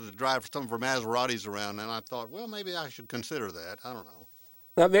Los Angeles to drive some of her Maseratis around, and I thought, well, maybe I should consider that. I don't know.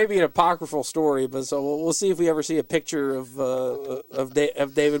 That may be an apocryphal story, but so we'll see if we ever see a picture of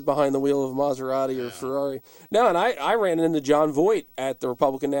David behind the wheel of a Maserati or Ferrari. No, and I ran into John Voight at the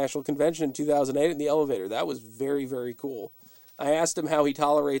Republican National Convention in 2008 in the elevator. That was very, very cool. I asked him how he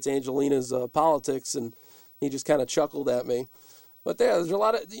tolerates Angelina's politics, and he just kind of chuckled at me. But there's a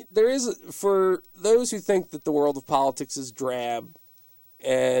lot of for those who think that the world of politics is drab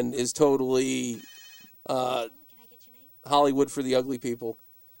and is totally Hollywood for the ugly people.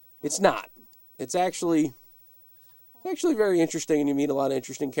 It's not. It's actually very interesting, and you meet a lot of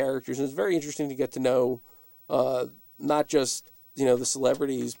interesting characters, and it's very interesting to get to know not just, you know, the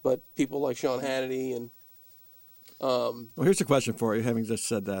celebrities, but people like Sean Hannity and. Well, here's a question for you, having just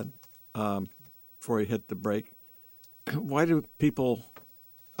said that, before you hit the break. Why do people,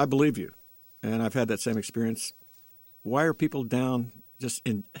 I believe you, and I've had that same experience, why are people down,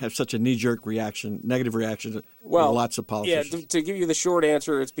 have such a knee-jerk reaction, negative reaction to lots of politicians? Yeah, to give you the short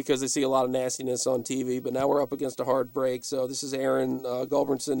answer, it's because they see a lot of nastiness on TV, but now we're up against a hard break. So this is Aaron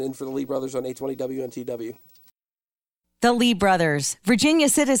Gulbransen in for the Lee Brothers on 820 WNTW. The Lee Brothers, Virginia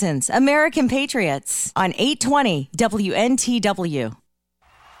citizens, American patriots, on 820 WNTW.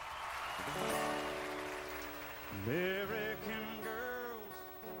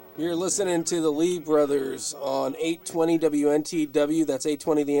 You're listening to the Lee Brothers on 820 WNTW. That's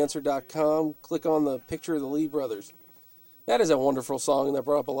 820theanswer.com. Click on the picture of the Lee Brothers. That is a wonderful song that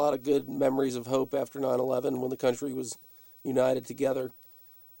brought up a lot of good memories of hope after 9/11 when the country was united together.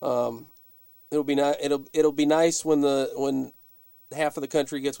 It'll be nice when half of the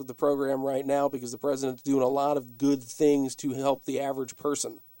country gets with the program right now, because the president's doing a lot of good things to help the average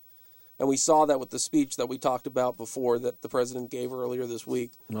person. And we saw that with the speech that we talked about before that the president gave earlier this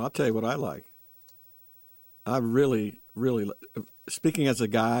week. Well, I'll tell you what I like. I really, speaking as a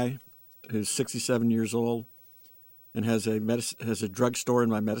guy who's 67 years old and has a drugstore in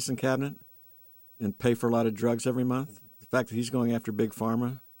my medicine cabinet and pay for a lot of drugs every month, the fact that he's going after Big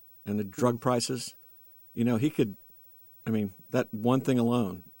Pharma and the drug prices, you know, that one thing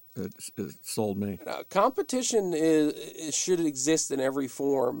alone it sold me. Competition should exist in every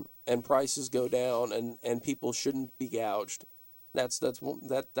form, and prices go down, and people shouldn't be gouged.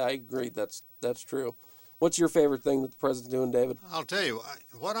 That I agree. That's true. What's your favorite thing that the president's doing, David? I'll tell you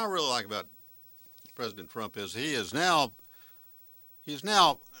what I really like about President Trump is he's now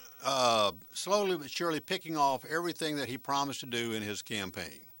slowly but surely picking off everything that he promised to do in his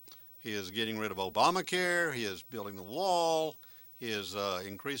campaign. He is getting rid of Obamacare. He is building the wall. He is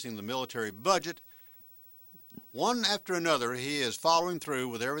increasing the military budget. One after another, he is following through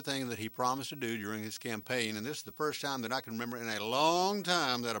with everything that he promised to do during his campaign. And this is the first time that I can remember in a long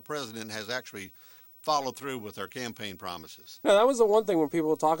time that a president has actually followed through with their campaign promises. No, that was the one thing when people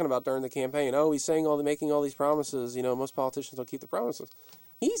were talking about during the campaign. Oh, he's saying making all these promises. You know, most politicians don't keep the promises.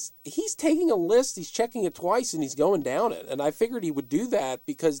 He's taking a list, he's checking it twice, and he's going down it. And I figured he would do that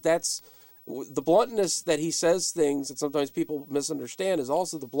because that's the bluntness that he says things that sometimes people misunderstand is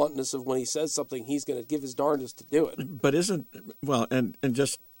also the bluntness of when he says something, he's going to give his darndest to do it. But and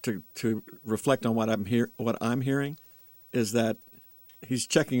just to reflect on what I'm hearing is that he's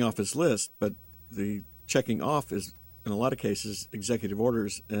checking off his list, but the checking off is in a lot of cases executive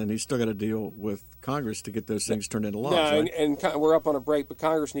orders, and he's still got to deal with Congress to get those things turned into laws. No, right? and we're up on a break, but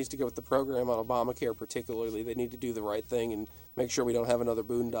Congress needs to go with the program on Obamacare particularly. They need to do the right thing and make sure we don't have another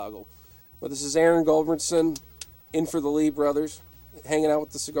boondoggle. Well, this is Aaron Gulbransen, in for the Lee brothers, hanging out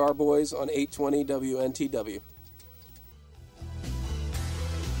with the Cigar Boys on 820 WNTW.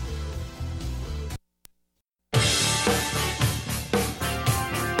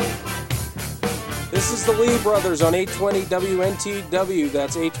 This is the Lee Brothers on 820 WNTW.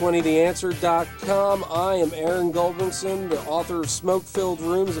 That's 820theanswer.com. I am Aaron Gulbransen, the author of Smoke-Filled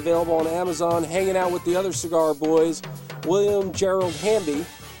Rooms, available on Amazon, hanging out with the other Cigar Boys, William Gerald Hamby,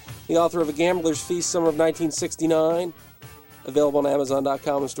 the author of A Gambler's Feast, Summer of 1969, available on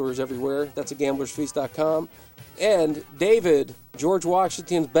Amazon.com and stores everywhere. That's agamblersfeast.com. And David, George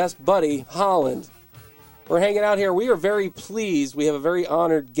Washington's best buddy, Holland. We're hanging out here. We are very pleased. We have a very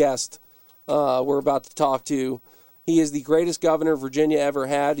honored guest we're about to talk to. He is the greatest governor Virginia ever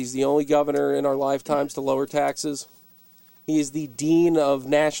had. He's the only governor in our lifetimes to lower taxes. He is the Dean of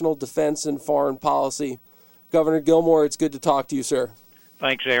National Defense and Foreign Policy. Governor Gilmore, it's good to talk to you, sir.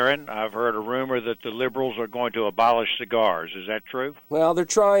 Thanks, Aaron. I've heard a rumor that the liberals are going to abolish cigars. Is that true? Well, they're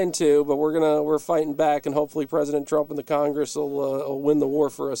trying to, but we're fighting back, and hopefully President Trump and the Congress will win the war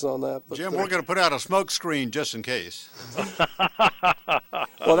for us on that. But, Jim, we're going to put out a smoke screen just in case.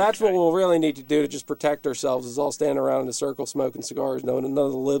 Well, that's what we'll really need to do to just protect ourselves, is all stand around in a circle smoking cigars, knowing none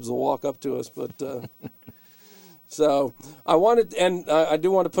of the libs will walk up to us. But so I wanted, and I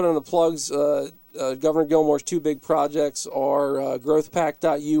do want to put on the plugs. Governor Gilmore's two big projects are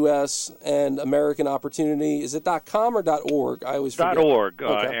growthpact.us and American Opportunity. Is it .com or .org? I always forget. .org,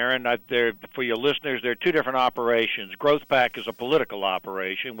 Okay. Aaron. For your listeners, there are two different operations. Growth Pact is a political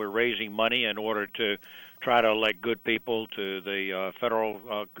operation. We're raising money in order to try to elect good people to the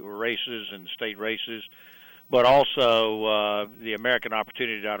federal races and state races. But also, the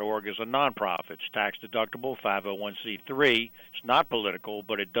AmericanOpportunity.org is a nonprofit. It's tax-deductible, 501c3. It's not political,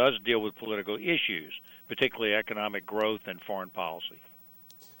 but it does deal with political issues, particularly economic growth and foreign policy.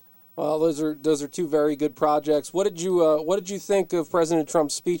 Well, those are two very good projects. What did you think of President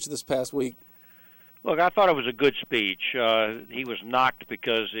Trump's speech this past week? Look, I thought it was a good speech. He was knocked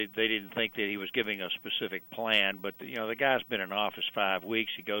because they didn't think that he was giving a specific plan. But the guy's been in office 5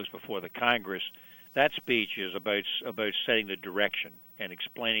 weeks. He goes before the Congress. That speech is about setting the direction and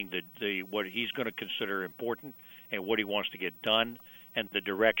explaining what he's going to consider important and what he wants to get done and the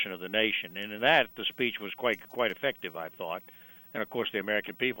direction of the nation. And in that, the speech was quite effective, I thought. And, of course, the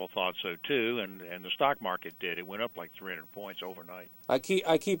American people thought so, too, and the stock market did. It went up like 300 points overnight. I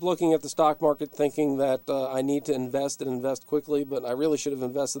keep looking at the stock market thinking that I need to invest and invest quickly, but I really should have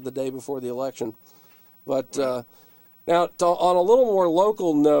invested the day before the election. But now, on a little more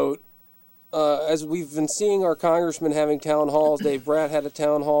local note, as we've been seeing our congressmen having town halls, Dave Bratt had a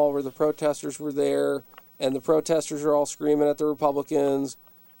town hall where the protesters were there, and the protesters are all screaming at the Republicans.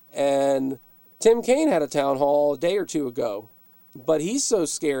 And Tim Kaine had a town hall a day or two ago, but he's so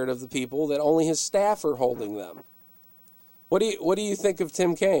scared of the people that only his staff are holding them. What do you think of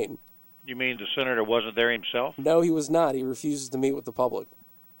Tim Kaine? You mean the senator wasn't there himself? No, he was not. He refuses to meet with the public.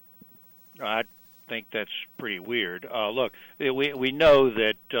 I think that's pretty weird. Look, we know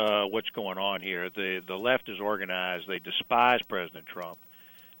that what's going on here. The left is organized. They despise President Trump,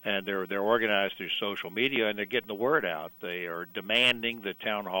 and they're organized through social media, and they're getting the word out. They are demanding that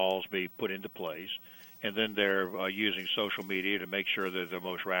town halls be put into place, and then they're using social media to make sure that the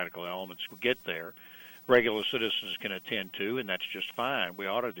most radical elements will get there. Regular citizens can attend to, and that's just fine. We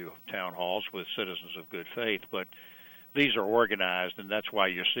ought to do town halls with citizens of good faith, but these are organized, and that's why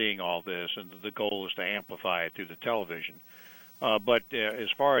you're seeing all this, and the goal is to amplify it through the television. But as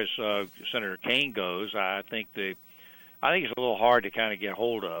far as Senator Kaine goes, I think it's a little hard to kind of get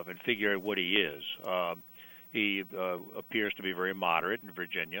hold of and figure out what he is. He appears to be very moderate in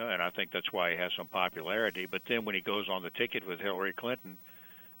Virginia, and I think that's why he has some popularity. But then when he goes on the ticket with Hillary Clinton,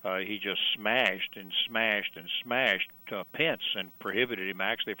 he just smashed Pence and prohibited him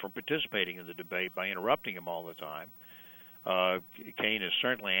actually from participating in the debate by interrupting him all the time. Kaine is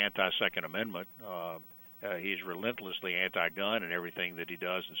certainly anti-Second Amendment. He's relentlessly anti-gun in everything that he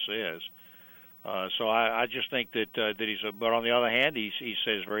does and says. So I just think that he's. But on the other hand, he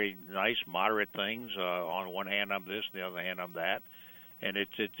says very nice, moderate things. On one hand, I'm this, on the other hand, I'm that, and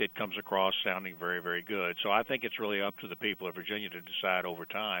it comes across sounding very, very good. So I think it's really up to the people of Virginia to decide over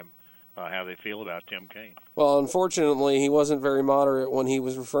time how they feel about Tim Kaine. Well, unfortunately, he wasn't very moderate when he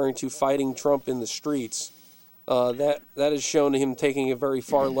was referring to fighting Trump in the streets. That has shown him taking a very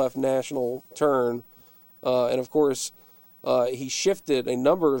far left national turn, and of course, he shifted a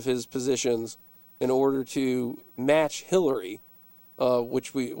number of his positions in order to match Hillary,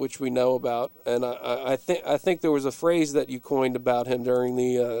 which we know about. And I think there was a phrase that you coined about him during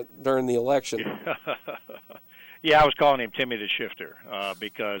the election. Yeah, I was calling him Timmy the Shifter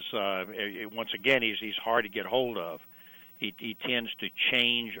because once again he's hard to get hold of. He tends to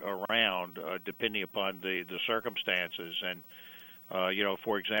change around depending upon the circumstances. And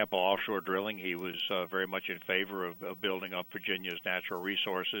for example, offshore drilling, he was very much in favor of building up Virginia's natural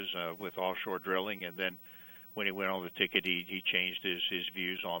resources with offshore drilling. And then when he went on the ticket, he changed his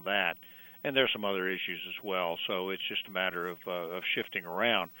views on that. And there's some other issues as well. So it's just a matter of shifting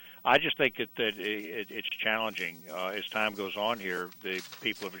around. I just think that it's challenging as time goes on here. The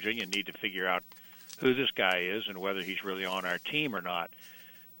people of Virginia need to figure out who this guy is and whether he's really on our team or not.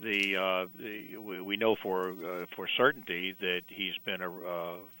 We know for certainty that he's been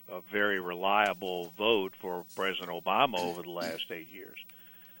a very reliable vote for President Obama over the last 8 years.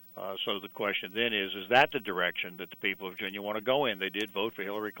 So the question then is that the direction that the people of Virginia want to go in? They did vote for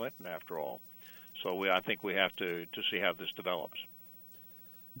Hillary Clinton after all. So I think we have to see how this develops.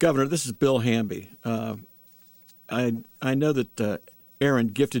 Governor, this is Bill Hamby. I know that Aaron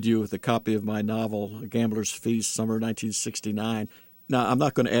gifted you with a copy of my novel, A Gambler's Feast, summer 1969. Now, I'm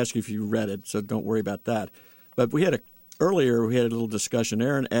not going to ask you if you read it, so don't worry about that. But earlier we had a little discussion.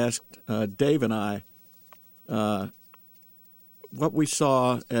 Aaron asked Dave and I what we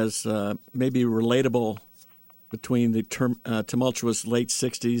saw as maybe relatable between the tumultuous late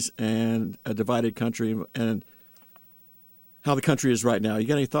 60s and a divided country and how the country is right now. You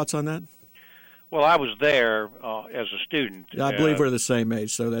got any thoughts on that? Well, I was there as a student. I believe we're the same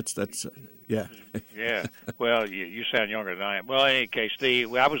age, so that's yeah. Yeah. Well, you sound younger than I am. Well, in any case, I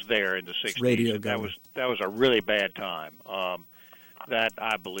was there in the 60s. Radio that was a really bad time. That,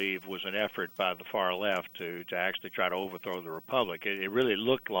 I believe, was an effort by the far left to actually try to overthrow the republic. It really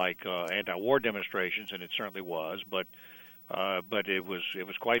looked like anti-war demonstrations, and it certainly was, but it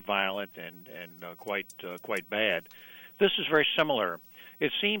was quite violent and quite bad. This is very similar.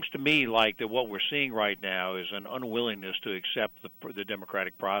 It seems to me like that what we're seeing right now is an unwillingness to accept the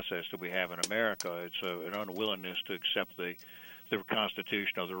democratic process that we have in America. It's an unwillingness to accept the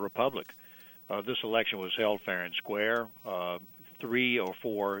Constitution of the Republic. This election was held fair and square. 3 or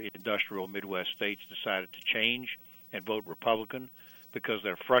 4 industrial Midwest states decided to change and vote Republican because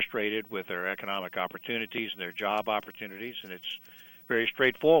they're frustrated with their economic opportunities and their job opportunities, and it's very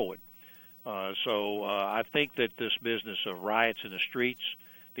straightforward. So I think that this business of riots in the streets,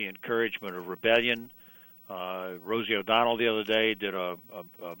 the encouragement of rebellion, Rosie O'Donnell the other day did a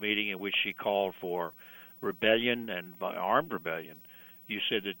meeting in which she called for rebellion and armed rebellion. You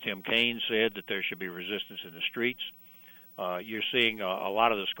said that Tim Kaine said that there should be resistance in the streets. You're seeing a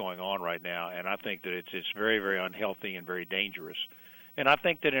lot of this going on right now, and I think that it's very, very unhealthy and very dangerous. And I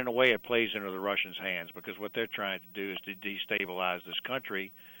think that in a way it plays into the Russians' hands because what they're trying to do is to destabilize this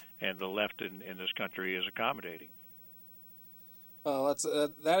country, and the left in this country is accommodating.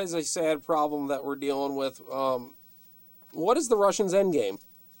 That is a sad problem that we're dealing with. What is the Russians' endgame?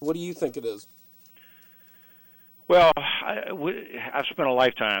 What do you think it is? Well, I've spent a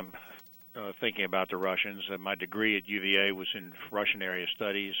lifetime thinking about the Russians. My degree at UVA was in Russian area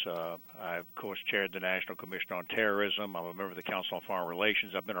studies. I, of course, chaired the National Commission on Terrorism. I'm a member of the Council on Foreign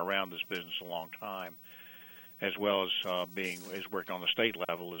Relations. I've been around this business a long time, as well as working on the state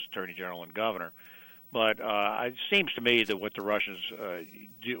level as Attorney General and Governor. But it seems to me that what the Russians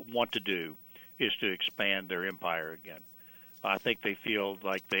want to do is to expand their empire again. I think they feel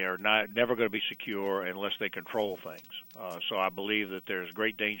like they are never going to be secure unless they control things. So I believe that there's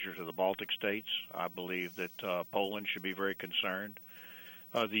great danger to the Baltic states. I believe that Poland should be very concerned.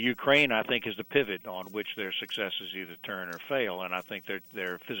 The Ukraine, I think, is the pivot on which their successes either turn or fail, and I think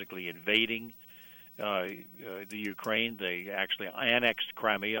they're physically invading the Ukraine. They actually annexed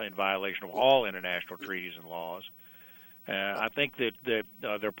Crimea in violation of all international treaties and laws. I think that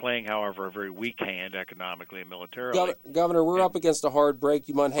they're playing, however, a very weak hand economically and militarily. Governor, we're up against a hard break.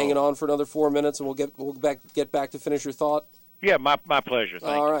 You mind hanging on for another 4 minutes, and we'll get back to finish your thought? Yeah, my pleasure.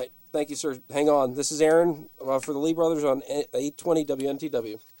 Thank you. All right. Thank you, sir. Hang on. This is Aaron for the Lee Brothers on 820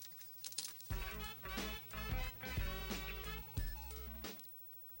 WNTW.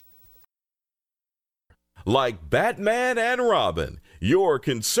 Like Batman and Robin, your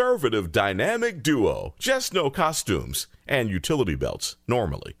conservative dynamic duo. Just no costumes and utility belts,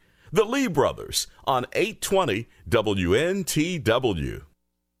 normally. The Lee Brothers on 820 WNTW.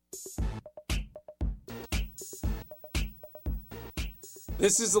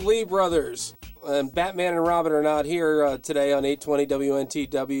 This is the Lee Brothers. And Batman and Robin are not here today on 820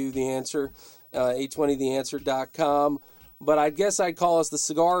 WNTW, The Answer, 820theanswer.com. But I guess I'd call us the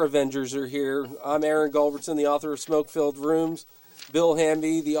Cigar Avengers are here. I'm Aaron Gulbransen, the author of Smoke-Filled Rooms. Bill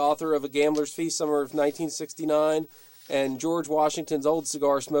Hamby, the author of A Gambler's Feast, summer of 1969. And George Washington's old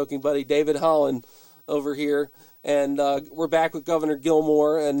cigar-smoking buddy, David Holland, over here. And we're back with Governor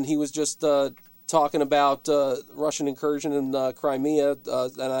Gilmore, and he was just talking about Russian incursion in Crimea,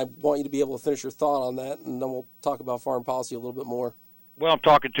 and I want you to be able to finish your thought on that, and then we'll talk about foreign policy a little bit more. Well, I'm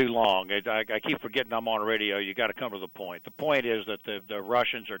talking too long. I keep forgetting I'm on radio. You got to come to the point. The point is that the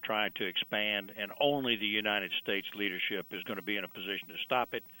Russians are trying to expand, and only the United States leadership is going to be in a position to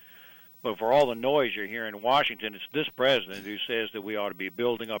stop it. But for all the noise you're hearing in Washington, it's this president who says that we ought to be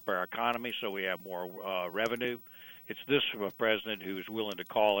building up our economy so we have more revenue. It's this president who's willing to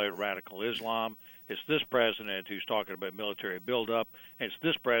call out radical Islam. It's this president who's talking about military buildup. And it's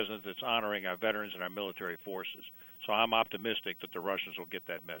this president that's honoring our veterans and our military forces. So I'm optimistic that the Russians will get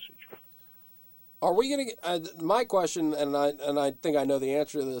that message. Are we going to? My question, and I think I know the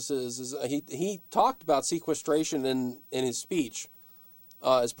answer to this is he talked about sequestration in his speech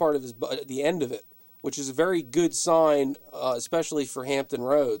as part of the end of it, which is a very good sign, especially for Hampton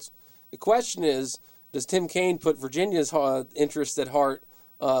Roads. The question is, does Tim Kaine put Virginia's interest at heart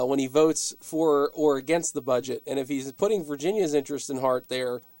when he votes for or against the budget? And if he's putting Virginia's interest in heart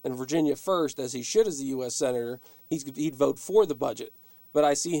there, and Virginia first, as he should as a U.S. Senator, he'd vote for the budget. But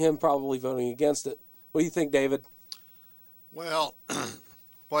I see him probably voting against it. What do you think, David? Well,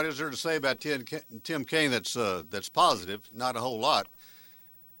 what is there to say about Tim Kaine that's positive? Not a whole lot.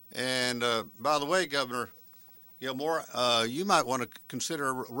 And by the way, Governor Gilmore, you might want to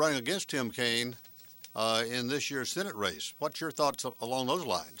consider running against Tim Kaine in this year's Senate race. What's your thoughts along those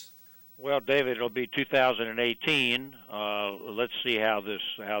lines? Well, David, it'll be 2018. Let's see how this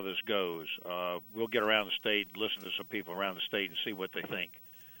goes. We'll get around the state and listen to some people around the state and see what they think.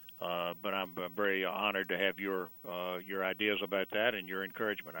 But I'm very honored to have your ideas about that and your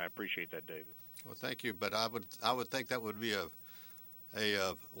encouragement. I appreciate that, David. Well, thank you. But I would think that would be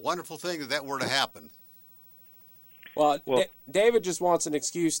a wonderful thing if that were to happen. Well, David just wants an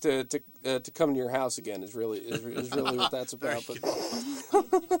excuse to come to your house again. Is really what that's about.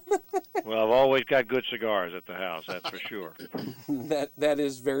 Well, I've always got good cigars at the house. That's for sure. That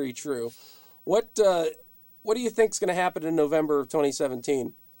is very true. What do you think is going to happen in November of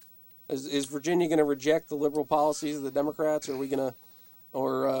 2017? Is Virginia going to reject the liberal policies of the Democrats? Or are we going to,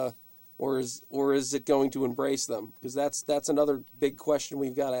 or is it going to embrace them? Because that's another big question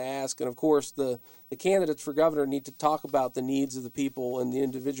we've got to ask. And of course, the candidates for governor need to talk about the needs of the people and the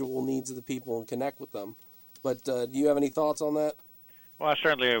individual needs of the people and connect with them. But do you have any thoughts on that? Well, I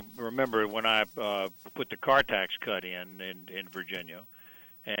certainly remember when I put the car tax cut in Virginia.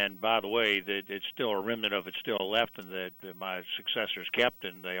 And by the way, that it's still a remnant of it still left, and that my successors kept,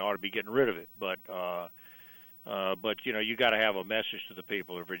 and they ought to be getting rid of it. But you got to have a message to the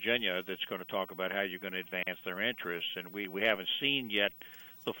people of Virginia that's going to talk about how you're going to advance their interests. And we haven't seen yet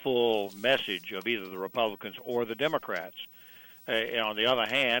the full message of either the Republicans or the Democrats. And on the other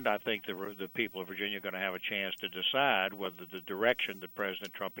hand, I think the people of Virginia are going to have a chance to decide whether the direction that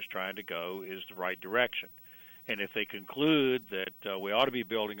President Trump is trying to go is the right direction. And if they conclude that we ought to be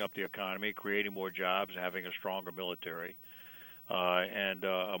building up the economy, creating more jobs, having a stronger military, and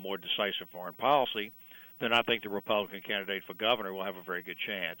a more decisive foreign policy, then I think the Republican candidate for governor will have a very good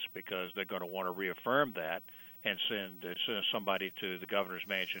chance, because they're going to want to reaffirm that and send somebody to the governor's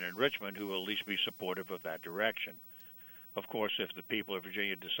mansion in Richmond who will at least be supportive of that direction. Of course, if the people of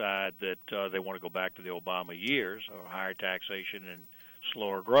Virginia decide that they want to go back to the Obama years, or higher taxation and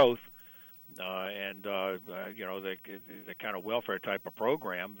slower growth, the kind of welfare type of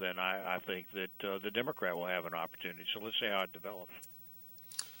program, then I think that the Democrat will have an opportunity. So let's see how it develops.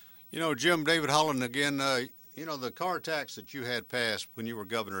 Jim, David Holland again. The car tax that you had passed when you were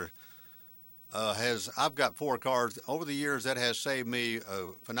governor I've got 4 cars. Over the years, that has saved me a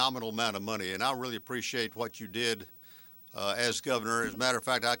phenomenal amount of money, and I really appreciate what you did as governor. As a matter of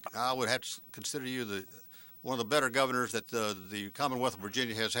fact, I would have to consider you one of the better governors that the Commonwealth of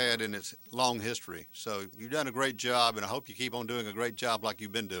Virginia has had in its long history. So you've done a great job, and I hope you keep on doing a great job like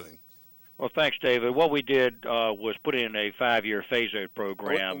you've been doing. Well, thanks, David. What we did was put in a 5-year phase-out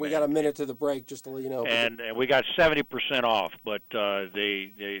program. We got a minute to the break, just to let you know. And we got 70% off, but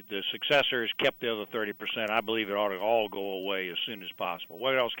the successors kept the other 30%. I believe it ought to all go away as soon as possible.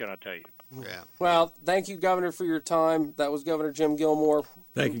 What else can I tell you? Yeah. Well, thank you, Governor, for your time. That was Governor Jim Gilmore.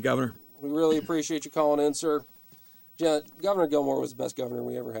 Thank you, Governor. We really appreciate you calling in, sir. Governor Gilmore was the best governor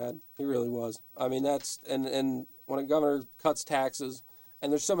we ever had. He really was. I mean, and when a governor cuts taxes,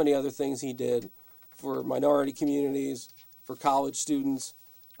 and there's so many other things he did for minority communities, for college students.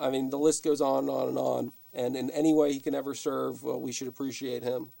 I mean, the list goes on and on and on. And in any way he can ever serve, well, we should appreciate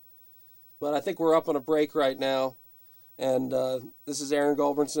him. But I think we're up on a break right now. And this is Aaron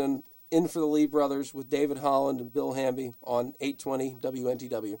Gulbransen in for the Lee Brothers with David Holland and Bill Hamby on 820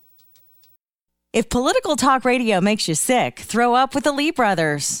 WNTW. If political talk radio makes you sick, throw up with the Lee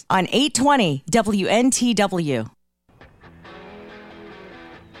Brothers on 820 WNTW.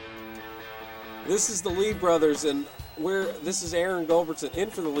 This is the Lee Brothers, and this is Aaron Gulbransen in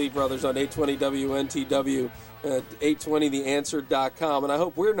for the Lee Brothers on 820 WNTW at 820theanswer.com. And I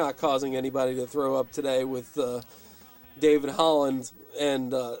hope we're not causing anybody to throw up today with David Holland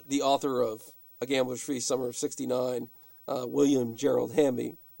and the author of A Gambler's Feast, Summer of '69, William Gerald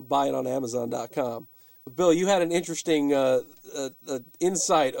Hamby. Buy it on Amazon.com. Bill, you had an interesting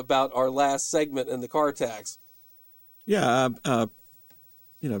insight about our last segment and the car tax. Yeah,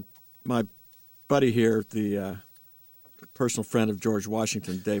 my buddy here, the personal friend of George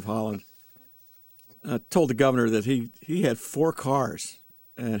Washington, Dave Holland, told the governor that he had 4 cars,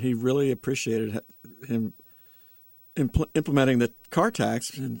 and he really appreciated him implementing the car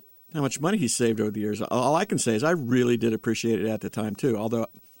tax and how much money he saved over the years. All I can say is I really did appreciate it at the time, too, although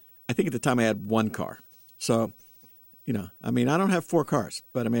I think at the time I had 1 car. So, I don't have 4 cars,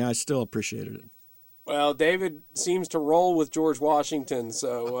 but, I still appreciated it. Well, David seems to roll with George Washington,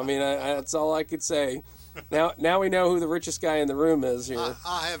 so, that's all I could say. Now we know who the richest guy in the room is here.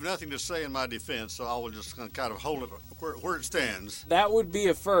 I have nothing to say in my defense, so I will just kind of hold it where it stands. That would be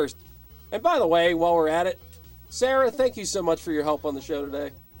a first. And by the way, while we're at it, Sarah, thank you so much for your help on the show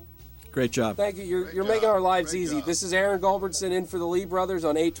today. Great job. Thank you. You're making our lives easy. Job. This is Aaron Gulbransen in for the Lee Brothers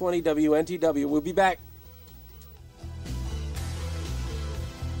on 820 WNTW. We'll be back.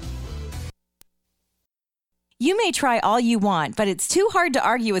 You may try all you want, but it's too hard to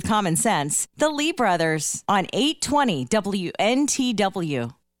argue with common sense. The Lee Brothers on 820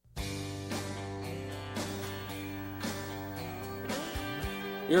 WNTW.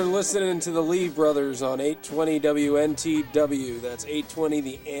 You're listening to the Lee Brothers on 820 WNTW. That's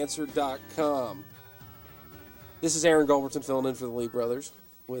 820theanswer.com. This is Aaron Gulbransen filling in for the Lee Brothers.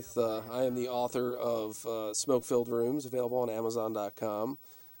 I am the author of Smoke-Filled Rooms, available on Amazon.com.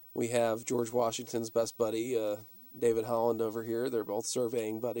 We have George Washington's best buddy, David Holland, over here. They're both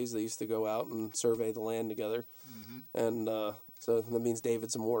surveying buddies. They used to go out and survey the land together. Mm-hmm. And so that means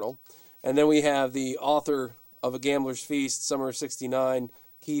David's immortal. And then we have the author of A Gambler's Feast, Summer of '69,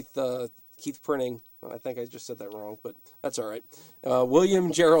 Keith Printing. I think I just said that wrong, but that's all right.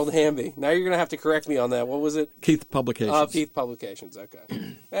 William Gerald Hamby. Now you're going to have to correct me on that. What was it? Keith Publications. Keith Publications, okay.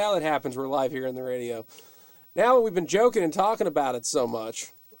 Well, it happens. We're live here on the radio. Now we've been joking and talking about it so much.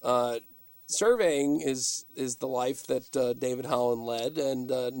 Surveying is the life that David Holland led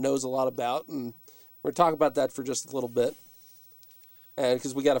and knows a lot about, and we're going to talk about that for just a little bit. And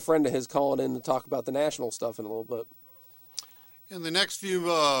because we got a friend of his calling in to talk about the national stuff in a little bit. In the next few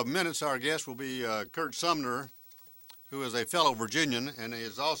minutes, our guest will be Kurt Sumner, who is a fellow Virginian and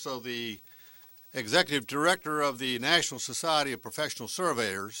is also the executive director of the National Society of Professional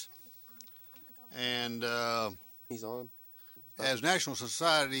Surveyors. And he's on. As National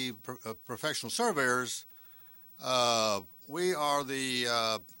Society of Professional Surveyors, we are the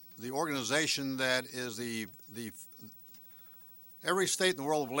organization that is every state in the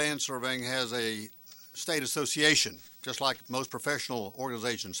world of land surveying has a state association, just like most professional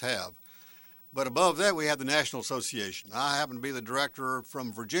organizations have. But above that, we have the National Association. I happen to be the director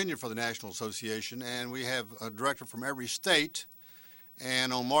from Virginia for the National Association, and we have a director from every state.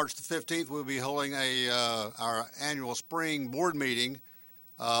 And on March the 15th, we'll be holding our annual spring board meeting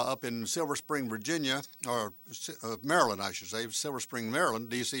up in Silver Spring, Virginia, or Maryland, I should say, Silver Spring, Maryland,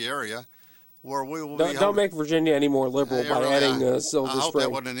 D.C. area, where we will be. Don't make Virginia any more liberal by adding Silver Spring. I hope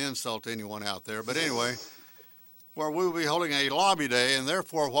that wasn't an insult to anyone out there. But anyway, where we will be holding a lobby day, and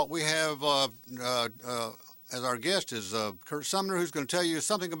therefore what we have as our guest is Kurt Sumner, who's going to tell you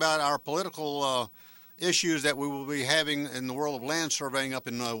something about our political issues that we will be having in the world of land surveying up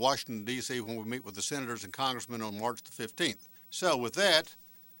in Washington, D.C. when we meet with the senators and congressmen on March the 15th. So with that,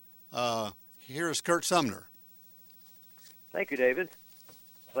 here is Kurt Sumner. Thank you, David.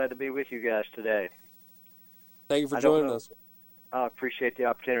 Glad to be with you guys today. Thank you for joining us. I appreciate the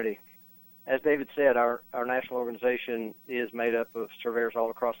opportunity. As David said, our national organization is made up of surveyors all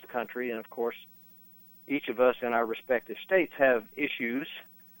across the country, and of course, each of us in our respective states have issues.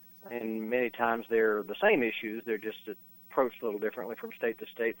 And many times they're the same issues. They're just approached a little differently from state to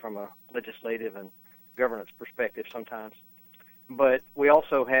state from a legislative and governance perspective sometimes. But we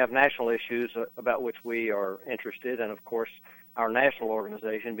also have national issues about which we are interested. And, of course, our national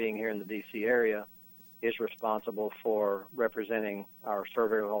organization, being here in the D.C. area, is responsible for representing our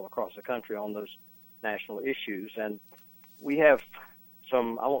surveyors all across the country on those national issues. And we have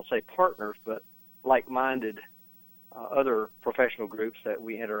some, I won't say partners, but like-minded other professional groups that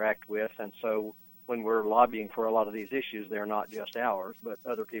we interact with, and so when we're lobbying for a lot of these issues, they're not just ours, but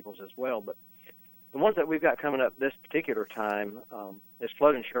other people's as well. But the ones that we've got coming up this particular time is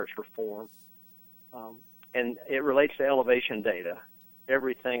flood insurance reform, and it relates to elevation data.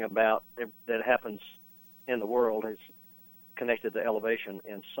 Everything about that happens in the world is connected to elevation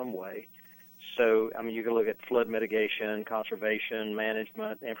in some way. So, I mean, you can look at flood mitigation, conservation,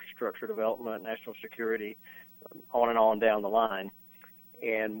 management, infrastructure development, national security, on and on down the line.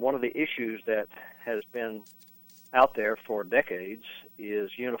 And one of the issues that has been out there for decades is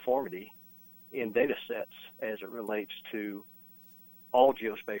uniformity in data sets as it relates to all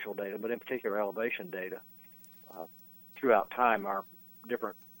geospatial data, but in particular elevation data. Throughout time, our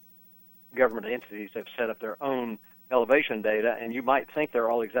different government entities have set up their own elevation data, and you might think they're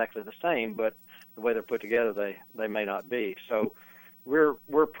all exactly the same, but the way they're put together, they may not be. So we're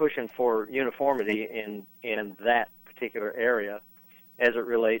pushing for uniformity in that particular area as it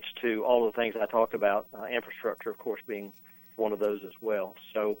relates to all of the things I talked about, infrastructure, of course, being one of those as well.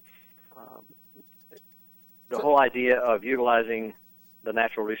 So the whole idea of utilizing the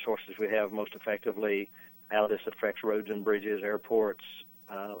natural resources we have most effectively, how this affects roads and bridges, airports,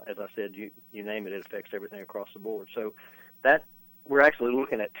 as I said, you name it, it affects everything across the board. So that we're actually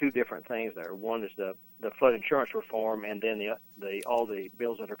looking at two different things there. One is the flood insurance reform, and then all the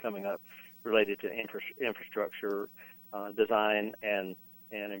bills that are coming up related to infrastructure design and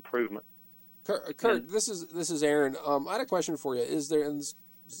improvement. Kurt, this is Aaron. I had a question for you. Is there, and this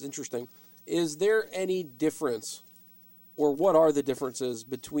is interesting, is there any difference, or what are the differences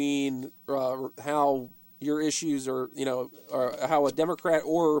between how your issues are, or how a Democrat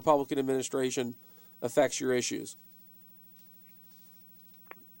or a Republican administration affects your issues?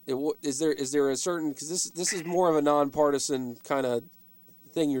 Is there a certain, because this is more of a nonpartisan kind of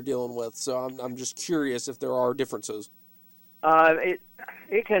thing you're dealing with, so I'm just curious if there are differences.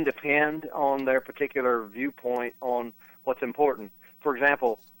 It can depend on their particular viewpoint on what's important. For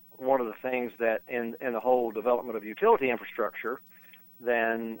example, one of the things that in the whole development of utility infrastructure,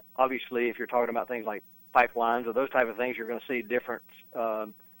 then obviously if you're talking about things like pipelines or those type of things, you're going to see different.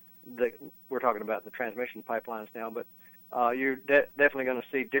 We're talking about the transmission pipelines now, but you're definitely going to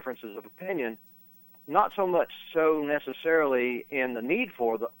see differences of opinion. Not so much so necessarily in the need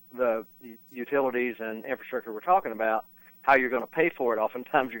for the utilities and infrastructure we're talking about, how you're going to pay for it.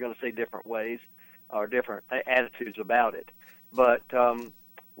 Oftentimes you're going to see different ways or different attitudes about it. But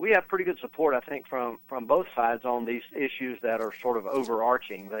we have pretty good support, I think, from both sides on these issues that are sort of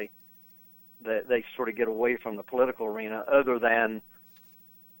overarching. They sort of get away from the political arena, other than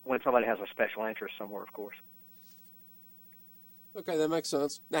when somebody has a special interest somewhere, of course. Okay, that makes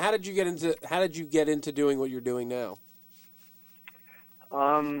sense. Now, how did you get into doing what you're doing now?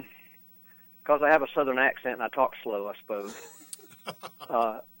 Because I have a southern accent and I talk slow, I suppose.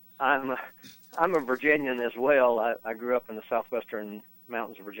 I'm a Virginian as well. I grew up in the southwestern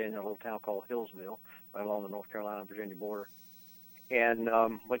mountains of Virginia, a little town called Hillsville, right along the North Carolina-Virginia border. And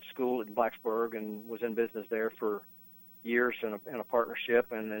went to school in Blacksburg and was in business there for years in a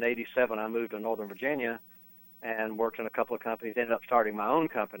partnership. And in '87, I moved to Northern Virginia and worked in a couple of companies, ended up starting my own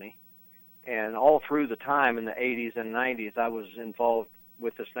company. And all through the time in the 80s and 90s, I was involved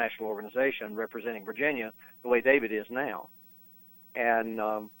with this national organization representing Virginia the way David is now. And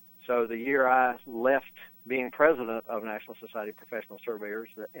so the year I left being president of National Society of Professional Surveyors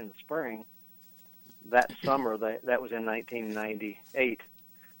in the spring, that summer, that was in 1998,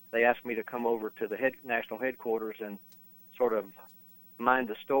 they asked me to come over to the national headquarters and sort of mind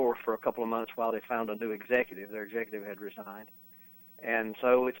the store for a couple of months while they found a new executive. Their executive had resigned. And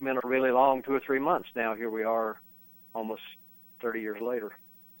so it's been a really long 2 or 3 months now. Here we are almost 30 years later,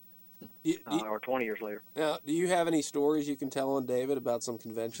 or 20 years later. Now, do you have any stories you can tell on David about some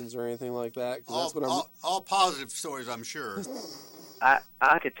conventions or anything like that? All positive stories, I'm sure.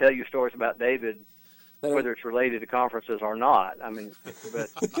 I could tell you stories about David, whether it's related to conferences or not. I mean, but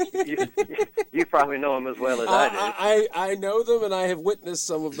you probably know him as well as I do. I know them, and I have witnessed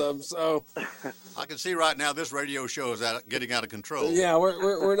some of them. So I can see right now this radio show is getting out of control. Yeah,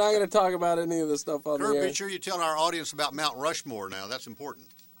 we're not going to talk about any of this stuff on Kurt, the air. be sure you tell our audience about Mount Rushmore now. That's important.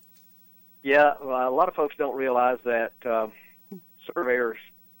 Yeah, well, a lot of folks don't realize that surveyors'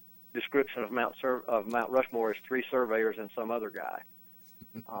 description of Mount Rushmore is 3 surveyors and some other guy.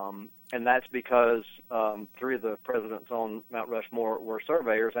 And that's because 3 of the presidents on Mount Rushmore were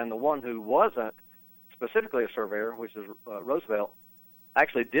surveyors, and the one who wasn't specifically a surveyor, which is Roosevelt,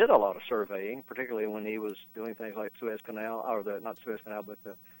 actually did a lot of surveying, particularly when he was doing things like Suez Canal, or not Suez Canal, but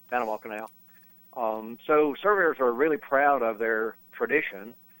the Panama Canal. So surveyors are really proud of their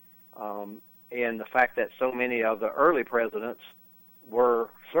tradition, and the fact that so many of the early presidents were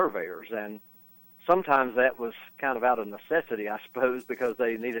surveyors. And sometimes that was kind of out of necessity, I suppose, because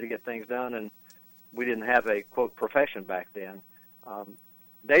they needed to get things done, and we didn't have a, quote, profession back then.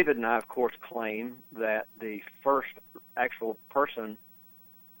 David and I, of course, claim that the first actual person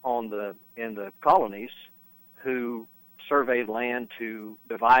in the colonies who surveyed land to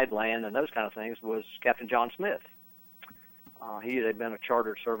divide land and those kind of things was Captain John Smith. He had been a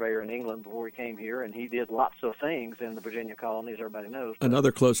chartered surveyor in England before he came here, and he did lots of things in the Virginia colonies, everybody knows.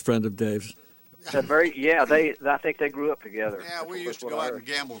 Another close friend of Dave's. I think they grew up together. Yeah, we used to go out and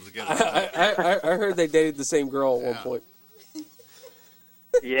gamble together. I heard they dated the same girl at one point.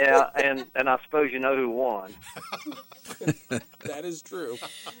 Yeah, and I suppose you know who won. That is true.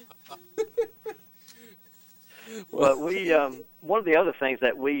 But we, one of the other things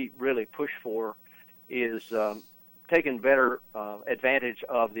that we really push for is taking better advantage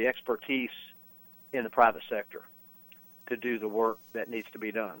of the expertise in the private sector to do the work that needs to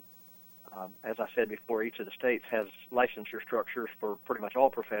be done. As I said before, each of the states has licensure structures for pretty much all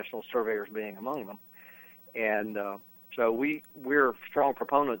professionals, surveyors being among them. And so we're strong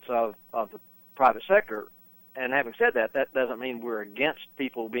proponents of the private sector. And having said that, that doesn't mean we're against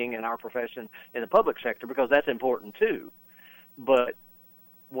people being in our profession in the public sector, because that's important too. But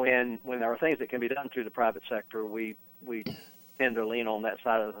when there are things that can be done through the private sector, we tend to lean on that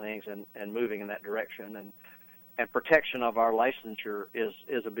side of the things and moving in that direction. And protection of our licensure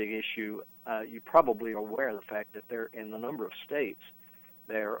is a big issue. You probably are aware of the fact that in a number of states,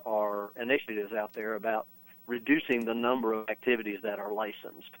 there are initiatives out there about reducing the number of activities that are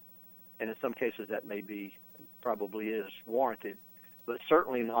licensed. And in some cases that probably is warranted, but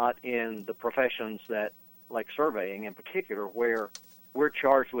certainly not in the professions that, like surveying in particular, where we're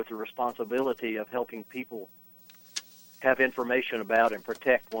charged with the responsibility of helping people have information about and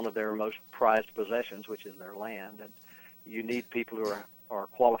protect one of their most prized possessions, which is their land. And you need people who are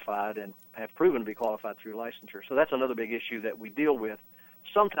qualified and have proven to be qualified through licensure. So that's another big issue that we deal with,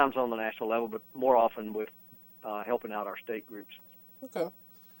 sometimes on the national level, but more often with helping out our state groups. Okay.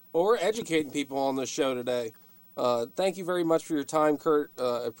 Well, we're educating people on this show today. Thank you very much for your time, Kurt.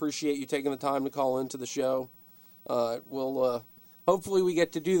 Appreciate you taking the time to call into the show. We'll hopefully we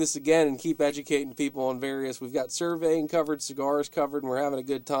get to do this again and keep educating people on various. We've got surveying covered, cigars covered, and we're having a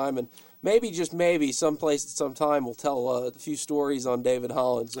good time. And maybe, just maybe, someplace at some time we'll tell a few stories on David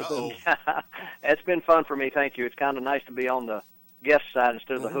Hollins. It's been fun for me. Thank you. It's kind of nice to be on the guest side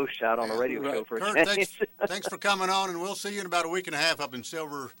instead of the host side on the radio show for a change. Thanks for coming on, and we'll see you in about a week and a half up in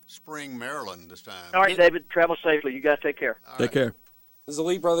Silver Spring, Maryland this time. All right, David, travel safely. You guys take care. Take care. This is the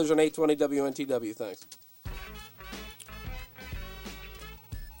Lee Brothers on 820 WNTW. Thanks.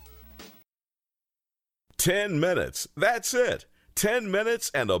 "10 minutes. That's it. 10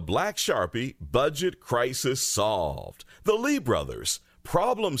 minutes and a black Sharpie, budget crisis solved. The Lee Brothers,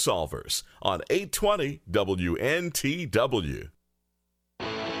 problem solvers on 820 WNTW.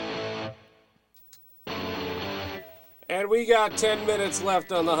 And we got 10 minutes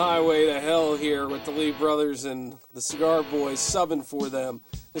left on the highway to hell here with the Lee Brothers and the Cigar Boys subbing for them.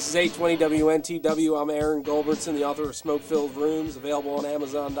 This is 820 WNTW. I'm Aaron Gulbransen, the author of Smoke-Filled Rooms, available on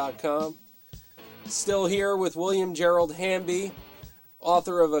Amazon.com. Still here with William Gerald Hamby,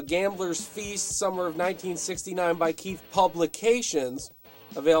 author of A Gambler's Feast, Summer of 1969 by Keith Publications,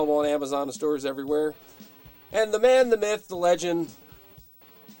 available on Amazon and stores everywhere. And the man, the myth, the legend,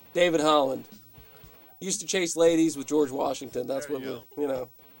 David Holland. Used to chase ladies with George Washington. That's what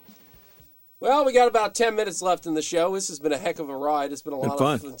Well, we got about 10 minutes left in the show. This has been a heck of a ride. It's been a lot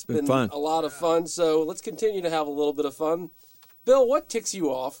of fun. It's been fun. A lot of fun. So let's continue to have a little bit of fun. Bill, what ticks you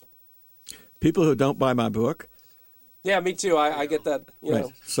off? People who don't buy my book. Yeah, me too. I get that. You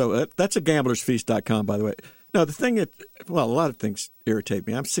know. So that's a gamblersfeast.com, by the way. No, the thing a lot of things irritate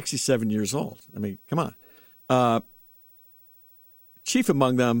me. I'm 67 years old. I mean, come on. Chief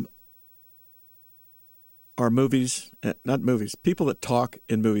among them are people that talk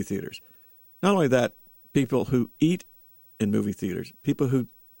in movie theaters. Not only that, people who eat in movie theaters, people who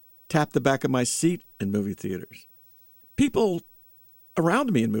tap the back of my seat in movie theaters, people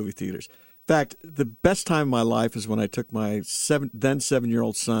around me in movie theaters. In fact, the best time of my life is when I took my then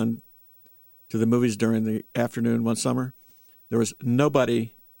 7-year-old son to the movies during the afternoon one summer. There was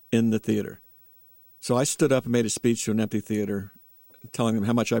nobody in the theater. So I stood up and made a speech to an empty theater telling them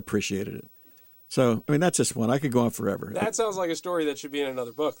how much I appreciated it. So, I mean, that's just one. I could go on forever. That sounds like a story that should be in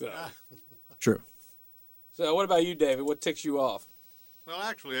another book, though. True. So what about you, David? What ticks you off? Well,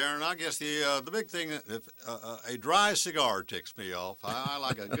 actually, Aaron, I guess the big thing, a dry cigar ticks me off. I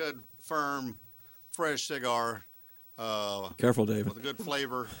like a good, firm, fresh cigar. Careful, David. With a good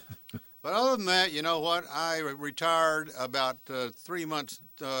flavor. But other than that, you know what? I retired about 3 months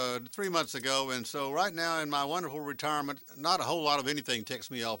ago, and so right now in my wonderful retirement, not a whole lot of anything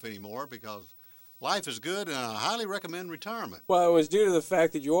ticks me off anymore because life is good, and I highly recommend retirement. Well, it was due to the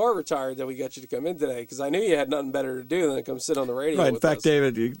fact that you are retired that we got you to come in today, because I knew you had nothing better to do than to come sit on the radio. Right. With In fact, us.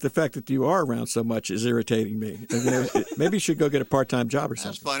 David, the fact that you are around so much is irritating me. I mean, maybe you should go get a part-time job or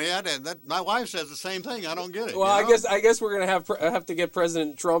That's something. funny. My wife says the same thing. I don't get it. Well, you know? I guess we're gonna have to get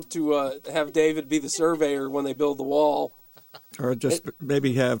President Trump to have David be the surveyor when they build the wall, Or just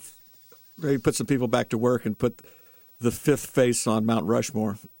maybe put some people back to work and put the fifth face on Mount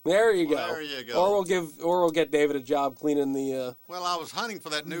Rushmore. There you go. There you go. Or we'll get David a job cleaning the. Well, I was hunting for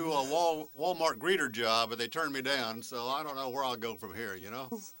that new Walmart greeter job, but they turned me down. So I don't know where I'll go from here. You know.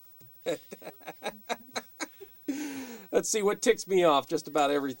 Let's see what ticks me off. Just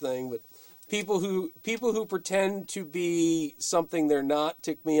about everything, but people who pretend to be something they're not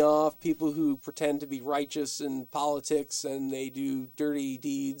tick me off. People who pretend to be righteous in politics and they do dirty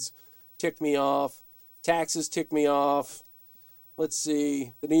deeds tick me off. Taxes tick me off. Let's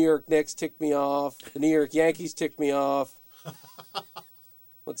see. The New York Knicks tick me off. The New York Yankees tick me off.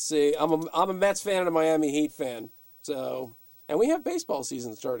 Let's see. I'm a Mets fan and a Miami Heat fan. So, and we have baseball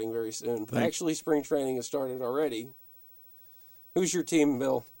season starting very soon. Thanks. Actually, spring training has started already. Who's your team,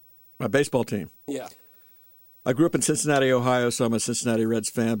 Bill? My baseball team. Yeah. I grew up in Cincinnati, Ohio, so I'm a Cincinnati Reds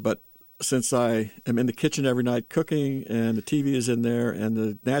fan. But since I am in the kitchen every night cooking and the TV is in there and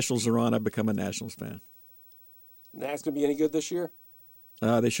the Nationals are on, I've become a Nationals fan. That's going to be any good this year?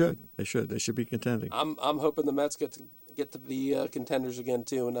 They should. They should be contending. I'm hoping the Mets get to be contenders again,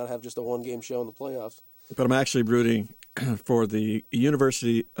 too, and not have just a one-game show in the playoffs. But I'm actually rooting for the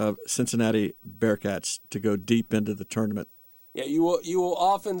University of Cincinnati Bearcats to go deep into the tournament. Yeah, you will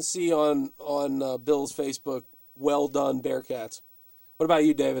often see on Bill's Facebook, "Well done, Bearcats." What about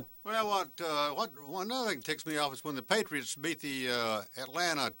you, David? Well, one other thing that ticks me off is when the Patriots beat the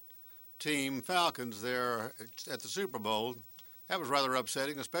Atlanta team Falcons there at the Super Bowl. That was rather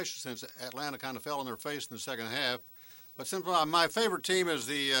upsetting, especially since Atlanta kind of fell on their face in the second half. But since my favorite team is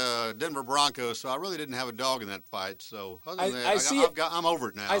the Denver Broncos, so I really didn't have a dog in that fight. So other than that, I'm over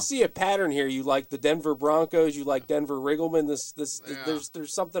it now. I see a pattern here. You like the Denver Broncos. You like Denver Riggleman. Yeah.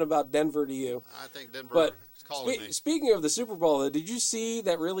 There's something about Denver to you. I think Denver is calling me. Speaking of the Super Bowl, though, did you see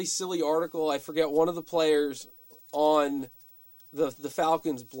that really silly article? I forget one of the players on the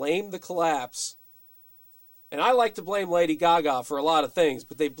Falcons blamed the collapse. And I like to blame Lady Gaga for a lot of things,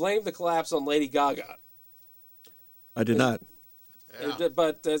 but they blamed the collapse on Lady Gaga. I did not. Yeah.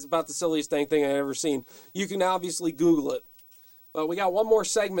 But it's about the silliest thing I've ever seen. You can obviously Google it. But we got one more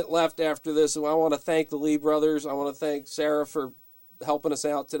segment left after this, and I want to thank the Lee brothers. I want to thank Sarah for helping us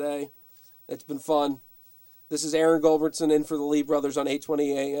out today. It's been fun. This is Aaron Gulbransen in for the Lee brothers on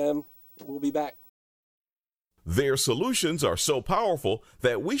 820 AM. We'll be back. Their solutions are so powerful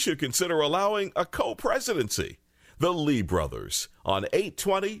that we should consider allowing a co-presidency. The Lee Brothers on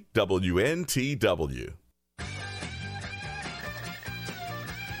 820 WNTW.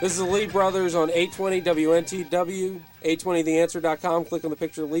 This is the Lee Brothers on 820 WNTW, 820theanswer.com. Click on the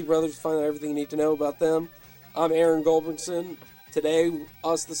picture of the Lee Brothers to find out everything you need to know about them. I'm Aaron Gulbransen. Today,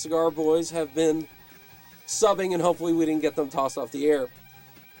 us, the Cigar Boys, have been subbing, and hopefully we didn't get them tossed off the air.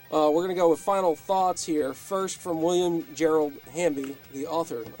 We're going to go with final thoughts here. First, from William Gerald Hamby, the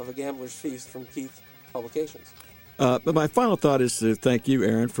author of A Gambler's Feast from Keith Publications. But my final thought is to thank you,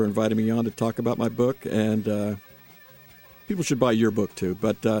 Aaron, for inviting me on to talk about my book. And people should buy your book, too.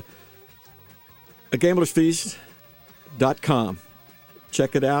 But agamblersfeast.com.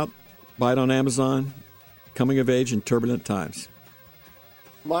 Check it out. Buy it on Amazon. Coming of age in turbulent times.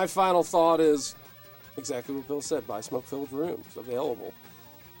 My final thought is exactly what Bill said. Buy Smoke-Filled Rooms. Available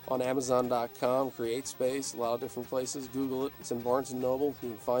on Amazon.com, Create Space, a lot of different places. Google it. It's in Barnes & Noble. You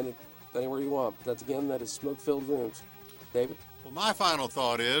can find it anywhere you want. But that is Smoke-Filled Rooms. David? Well, my final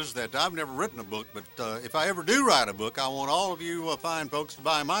thought is that I've never written a book, but if I ever do write a book, I want all of you fine folks to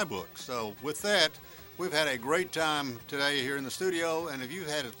buy my book. So with that, we've had a great time today here in the studio, and if you've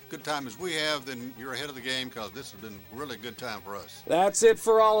had a good time as we have, then you're ahead of the game because this has been really a good time for us. That's it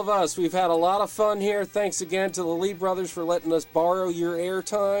for all of us. We've had a lot of fun here. Thanks again to the Lee brothers for letting us borrow your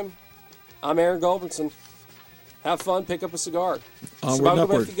airtime. I'm Aaron Gulbransen. Have fun. Pick up a cigar. Onward Smoke and them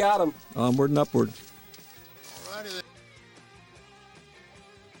upward. if you got them. Onward and upward. All righty then.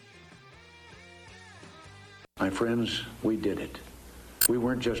 My friends, we did it. We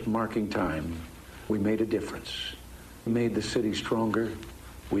weren't just marking time. We made a difference. We made the city stronger.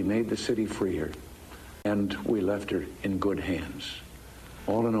 We made the city freer. And we left her in good hands.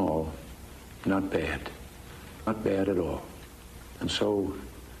 All in all, not bad. Not bad at all. And so,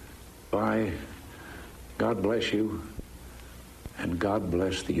 bye. God bless you. And God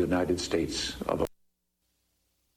bless the United States of America.